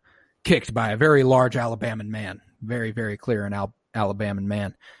then kicked by a very large Alabaman man. Very, very clear an Alabaman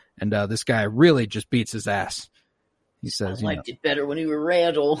man. And this guy really just beats his ass. He says, I liked it better when you were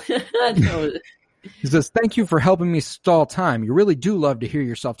Randall. No. He says, thank you for helping me stall time. You really do love to hear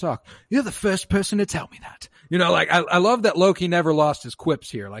yourself talk. You're the first person to tell me that. You know, like, I love that Loki never lost his quips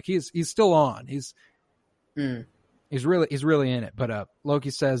here. Like, he's still on. He's really in it. But Loki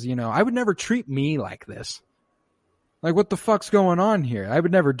says, you know, I would never treat me like this. Like, what the fuck's going on here? I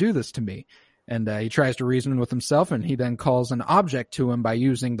would never do this to me. And he tries to reason with himself, and he then calls an object to him by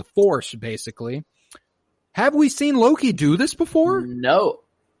using the Force, basically. Have we seen Loki do this before? No.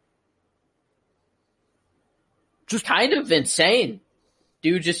 Just kind of insane.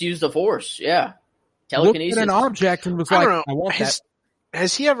 Dude just used the Force. Yeah. Telekinesis. Looked at an object and was like, I want that.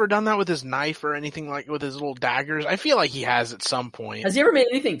 Has he ever done that with his knife or anything, like with his little daggers? I feel like he has at some point. Has he ever made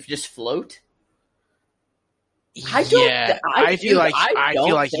anything just float? I feel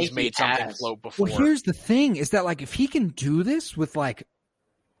like he's made something float before. Well, here's the thing: is that like if he can do this with like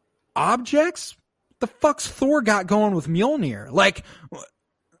objects, the fuck's Thor got going with Mjolnir?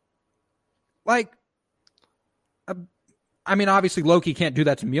 I mean, obviously Loki can't do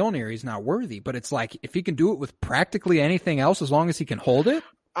that to Mjolnir; he's not worthy. But it's like if he can do it with practically anything else, as long as he can hold it.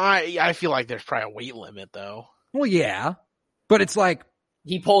 I feel like there's probably a weight limit, though. Well, yeah, but it's like.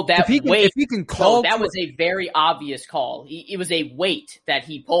 He pulled that weight. If he can call, that was a very obvious call. It was a weight that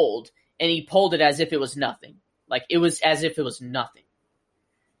he pulled, and he pulled it as if it was nothing. Like it was as if it was nothing.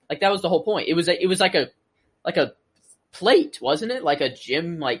 Like that was the whole point. It was like a plate, wasn't it? Like a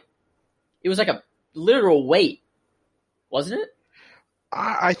gym, like it was like a literal weight, wasn't it?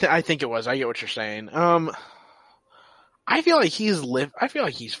 I think it was. I get what you're saying. I feel like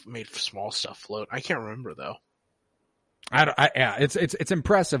he's made small stuff float. I can't remember though. Yeah, it's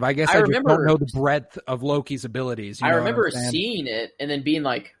impressive. I guess I just don't know the breadth of Loki's abilities. I remember seeing it and then being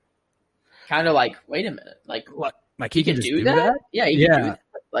like, kind of like, wait a minute, like he can just do that? Yeah, he can do that.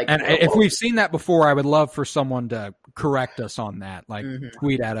 Like, and if we've seen that before, I would love for someone to correct us on that, like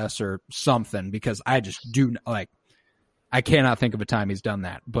tweet at us or something, because I just I cannot think of a time he's done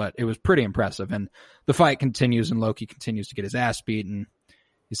that. But it was pretty impressive, and the fight continues, and Loki continues to get his ass beaten.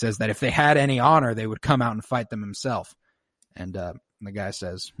 He says that if they had any honor, they would come out and fight them himself. And the guy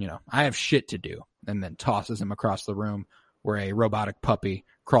says, you know, I have shit to do, and then tosses him across the room where a robotic puppy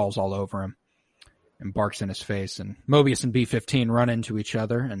crawls all over him and barks in his face. And Mobius and B-15 run into each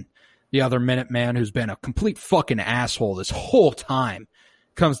other, and the other Minuteman, who's been a complete fucking asshole this whole time,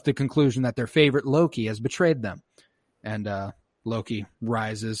 comes to the conclusion that their favorite Loki has betrayed them. And Loki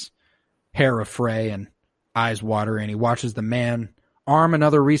rises, hair affray and eyes watering. He watches the man arm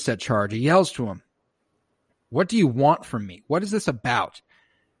another reset charge. He yells to him, what do you want from me? What is this about?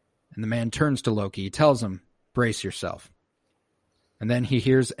 And the man turns to Loki. He tells him, brace yourself. And then he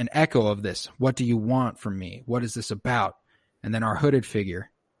hears an echo of this. What do you want from me? What is this about? And then our hooded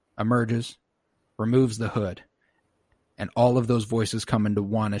figure emerges, removes the hood, and all of those voices come into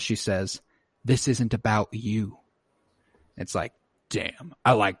one as she says, this isn't about you. It's like, damn,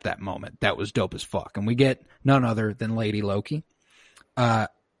 I liked that moment. That was dope as fuck. And we get none other than Lady Loki.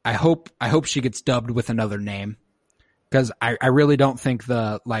 I hope she gets dubbed with another name, because I really don't think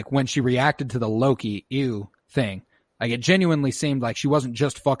when she reacted to the Loki ew thing, like it genuinely seemed like she wasn't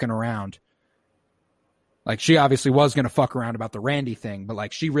just fucking around. Like she obviously was going to fuck around about the Randy thing, but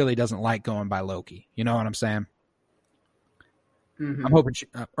like she really doesn't like going by Loki. You know what I'm saying? Mm-hmm. I'm hoping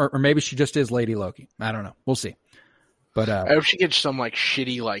or maybe she just is Lady Loki. I don't know. We'll see. But I hope she gets some like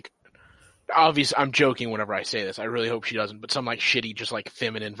shitty obviously, I'm joking whenever I say this. I really hope she doesn't, but some like shitty, just like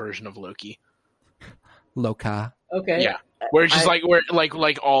feminine version of Loki. Loka. Okay. Yeah. Where it's just like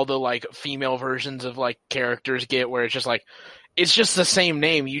all the like female versions of like characters get, where it's just like, it's just the same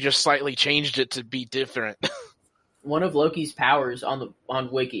name. You just slightly changed it to be different. One of Loki's powers on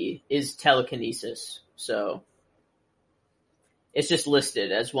Wiki is telekinesis. So it's just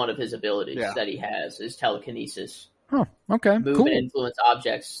listed as one of his abilities that he has is telekinesis. Oh, okay. Move cool. and influence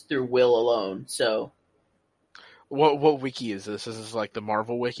objects through will alone. So, what wiki is this? Is this like the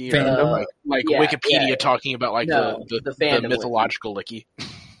Marvel wiki, or Wikipedia talking about like the mythological wiki?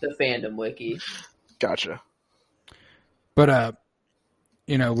 The fandom wiki. Gotcha. But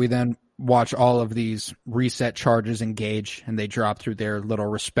we then watch all of these reset charges engage, and they drop through their little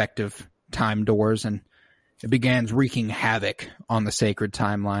respective time doors, and it begins wreaking havoc on the sacred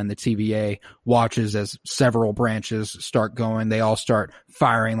timeline. The TVA watches as several branches start going. They all start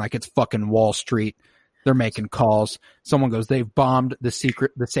firing like it's fucking Wall Street. They're making calls. Someone goes, they've bombed the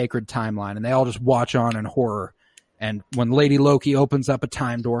sacred timeline, and they all just watch on in horror. And when Lady Loki opens up a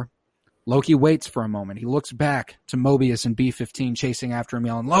time door, Loki waits for a moment. He looks back to Mobius and B-15 chasing after him,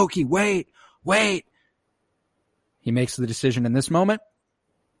 yelling, Loki, wait, wait. He makes the decision in this moment.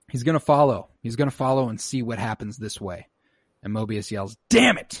 He's going to follow. He's going to follow and see what happens this way. And Mobius yells,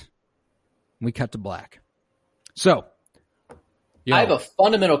 damn it. We cut to black. So, I have a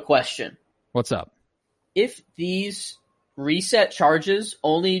fundamental question. What's up? If these reset charges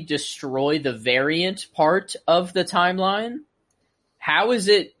only destroy the variant part of the timeline, how is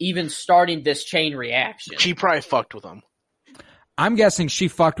it even starting this chain reaction? She probably fucked with them. I'm guessing she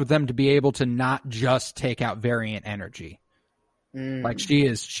fucked with them to be able to not just take out variant energy. Like she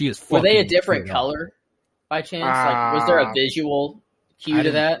is Were they a fucking different straight up. color by chance? Like, was there a visual cue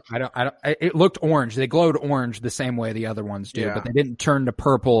to that? It looked orange. They glowed orange the same way the other ones do, Yeah. but they didn't turn to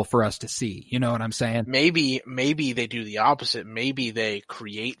purple for us to see. You know what I'm saying? Maybe they do the opposite. Maybe they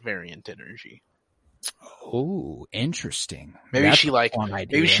create variant energy. Oh, interesting. Maybe That's she a like fun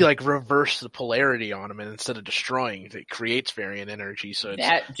idea. maybe she like reversed the polarity on him, and instead of destroying, it creates variant energy. So it's,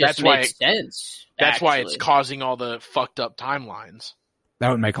 That just that's why makes sense. that's why it's actually. causing all the fucked up timelines.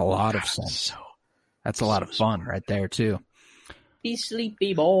 That would make a lot of God, sense. so- That's a lot of fun right there too. Be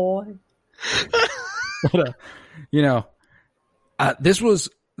sleepy, boy. You know, this was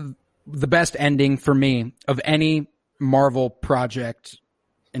the best ending for me of any Marvel project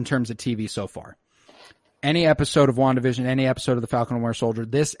in terms of TV so far. Any episode of WandaVision, any episode of The Falcon and Winter Soldier,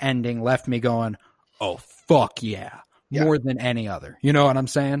 this ending left me going, oh, fuck yeah. Yeah. More than any other. You know what I'm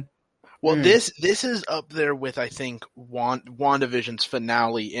saying? Well, this is up there with, I think, WandaVision's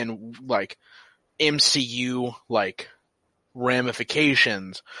finale in like MCU like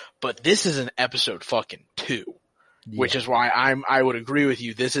ramifications, but this is an episode fucking 2, which is why I would agree with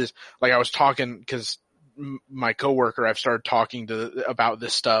you. This is like I was talking because my coworker I've started talking to about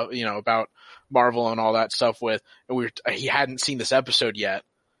this stuff, you know, about Marvel and all that stuff with, and he hadn't seen this episode yet,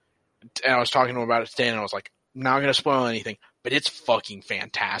 and I was talking to him about it today, and I was like, not going to spoil anything, but it's fucking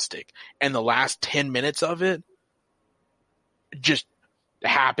fantastic. And the last 10 minutes of it just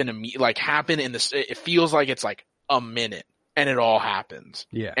happen in this, it feels like it's like a minute and it all happens.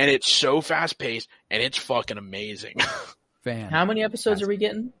 Yeah. And it's so fast paced and it's fucking amazing. Fan. How many episodes are we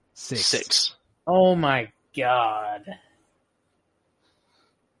getting? 6. Oh my god.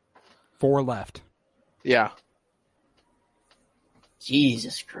 4 left. Yeah.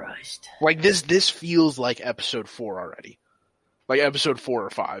 Jesus Christ. Like this feels like episode 4 already. Like episode 4 or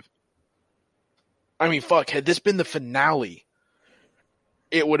 5. I mean, fuck, had this been the finale,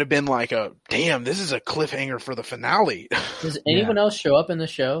 it would have been like damn, this is a cliffhanger for the finale. Does anyone else show up in the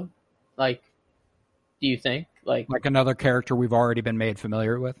show? Like, do you think? Like another character we've already been made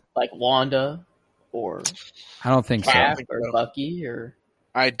familiar with? Like Wanda or I don't think Cap so. or Bucky or...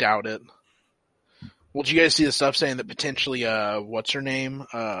 I doubt it. Well, did you guys see the stuff saying that potentially, what's her name?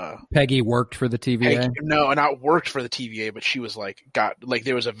 Peggy worked for the TVA? No, not worked for the TVA, but she was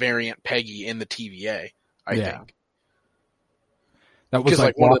there was a variant Peggy in the TVA, I think. That was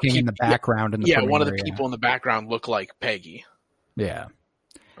like one of the walking in the background in the one of the premiere, people in the background looked like Peggy. Yeah.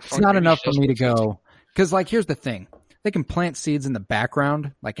 It's not enough for me to go, because like, here's the thing. They can plant seeds in the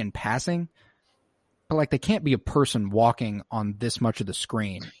background, like in passing, but like they can't be a person walking on this much of the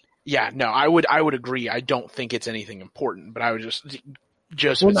screen. Yeah, no, I would agree. I don't think it's anything important, but I would just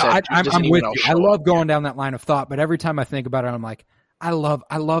well, no, I'm with you. I love going down that line of thought, but every time I think about it, I'm like, I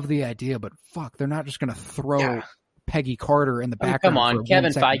love the idea, but fuck, they're not just going to throw Peggy Carter in the background. Come on, for Kevin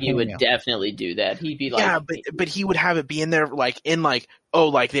 1 second Feige would cameo. definitely do that. He'd be like, yeah, but he would have it be in there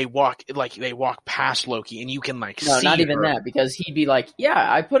they walk past Loki and you can no, see not even her. that, because he'd be like,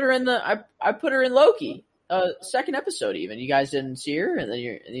 yeah, I put her in I put her in Loki. Second episode even. You guys didn't see her, and then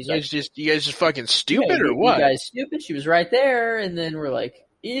he's like, You guys just fucking stupid "Yeah, or what? You guys stupid. She was right there." And then we're like,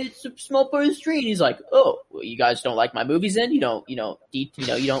 "It's a small part of the screen." He's like, "Oh, well, you guys don't like my movies, then? You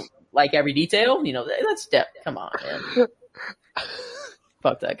don't like every detail? That's come on, man.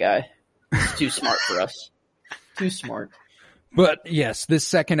 Fuck that guy. He's too smart for us. Too smart." But yes, this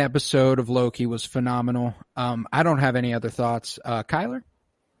second episode of Loki was phenomenal. I don't have any other thoughts. Kyler,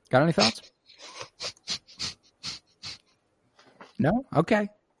 got any thoughts? No? Okay.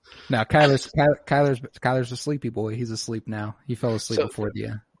 No, Kyler's a sleepy boy. He's asleep now. He fell asleep before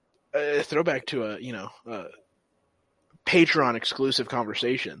the throwback to a Patreon exclusive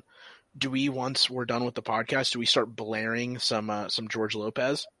conversation. Do we, once we're done with the podcast, do we start blaring some George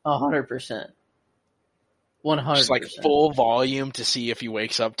Lopez? 100%. 100%. Just like full volume to see if he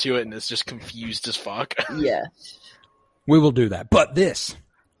wakes up to it and is just confused as fuck. Yeah. We will do that. But this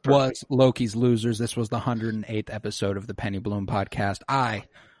was Loki's Losers. This was the 108th episode of the Penny Bloom podcast. I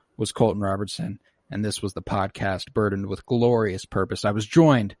was Colton Robertson, and this was the podcast burdened with glorious purpose. I was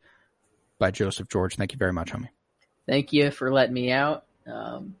joined by Joseph George. Thank you very much, homie. Thank you for letting me out.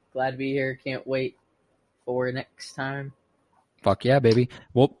 Glad to be here. Can't wait for next time. Fuck yeah, baby.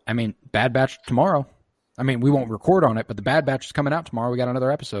 Well, I mean, Bad Batch tomorrow. I mean, we won't record on it, but the Bad Batch is coming out tomorrow. We got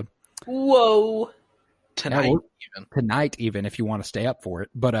another episode. Whoa. Tonight, even. Tonight, even, if you want to stay up for it.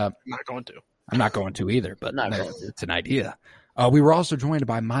 But I'm not going to. I'm not going to either, but Not going to. it's an idea. We were also joined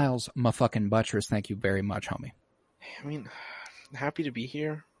by Miles motherfucking Buttress. Thank you very much, homie. I mean, happy to be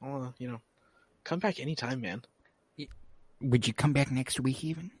here. I'll, come back anytime, man. Would you come back next week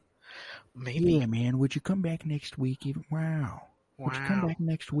even? Maybe. Yeah, man. Would you come back next week even? Wow. Would you come back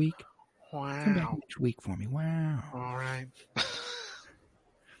next week? Wow. Come back next week for me. Wow. All right.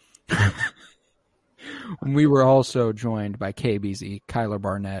 We were also joined by KBZ, Kyler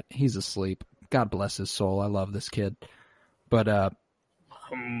Barnett. He's asleep. God bless his soul. I love this kid. But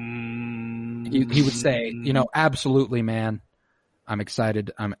he would say, absolutely, man. I'm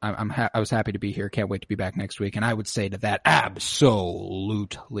excited. I was happy to be here. Can't wait to be back next week. And I would say to that,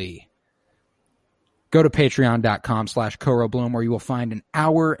 absolutely. Go to patreon.com/KoroBloom, where you will find an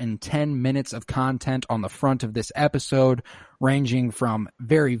hour and 10 minutes of content on the front of this episode, ranging from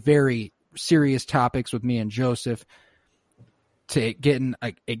very, very serious topics with me and Joseph to getting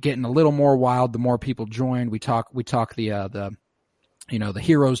a little more wild the more people join. We talk the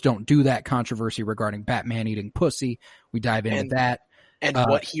heroes don't do that controversy regarding Batman eating pussy. We dive into that. And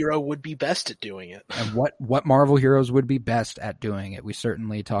what hero would be best at doing it. And what Marvel heroes would be best at doing it. We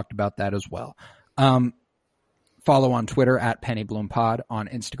certainly talked about that as well. Follow on Twitter at PennyBloomPod, on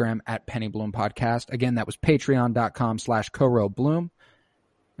Instagram at PennyBloomPodcast. Again, that was patreon.com/KoroBloom.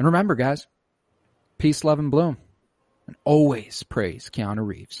 And remember, guys, peace, love, and bloom. And always praise Keanu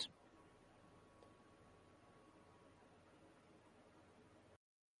Reeves.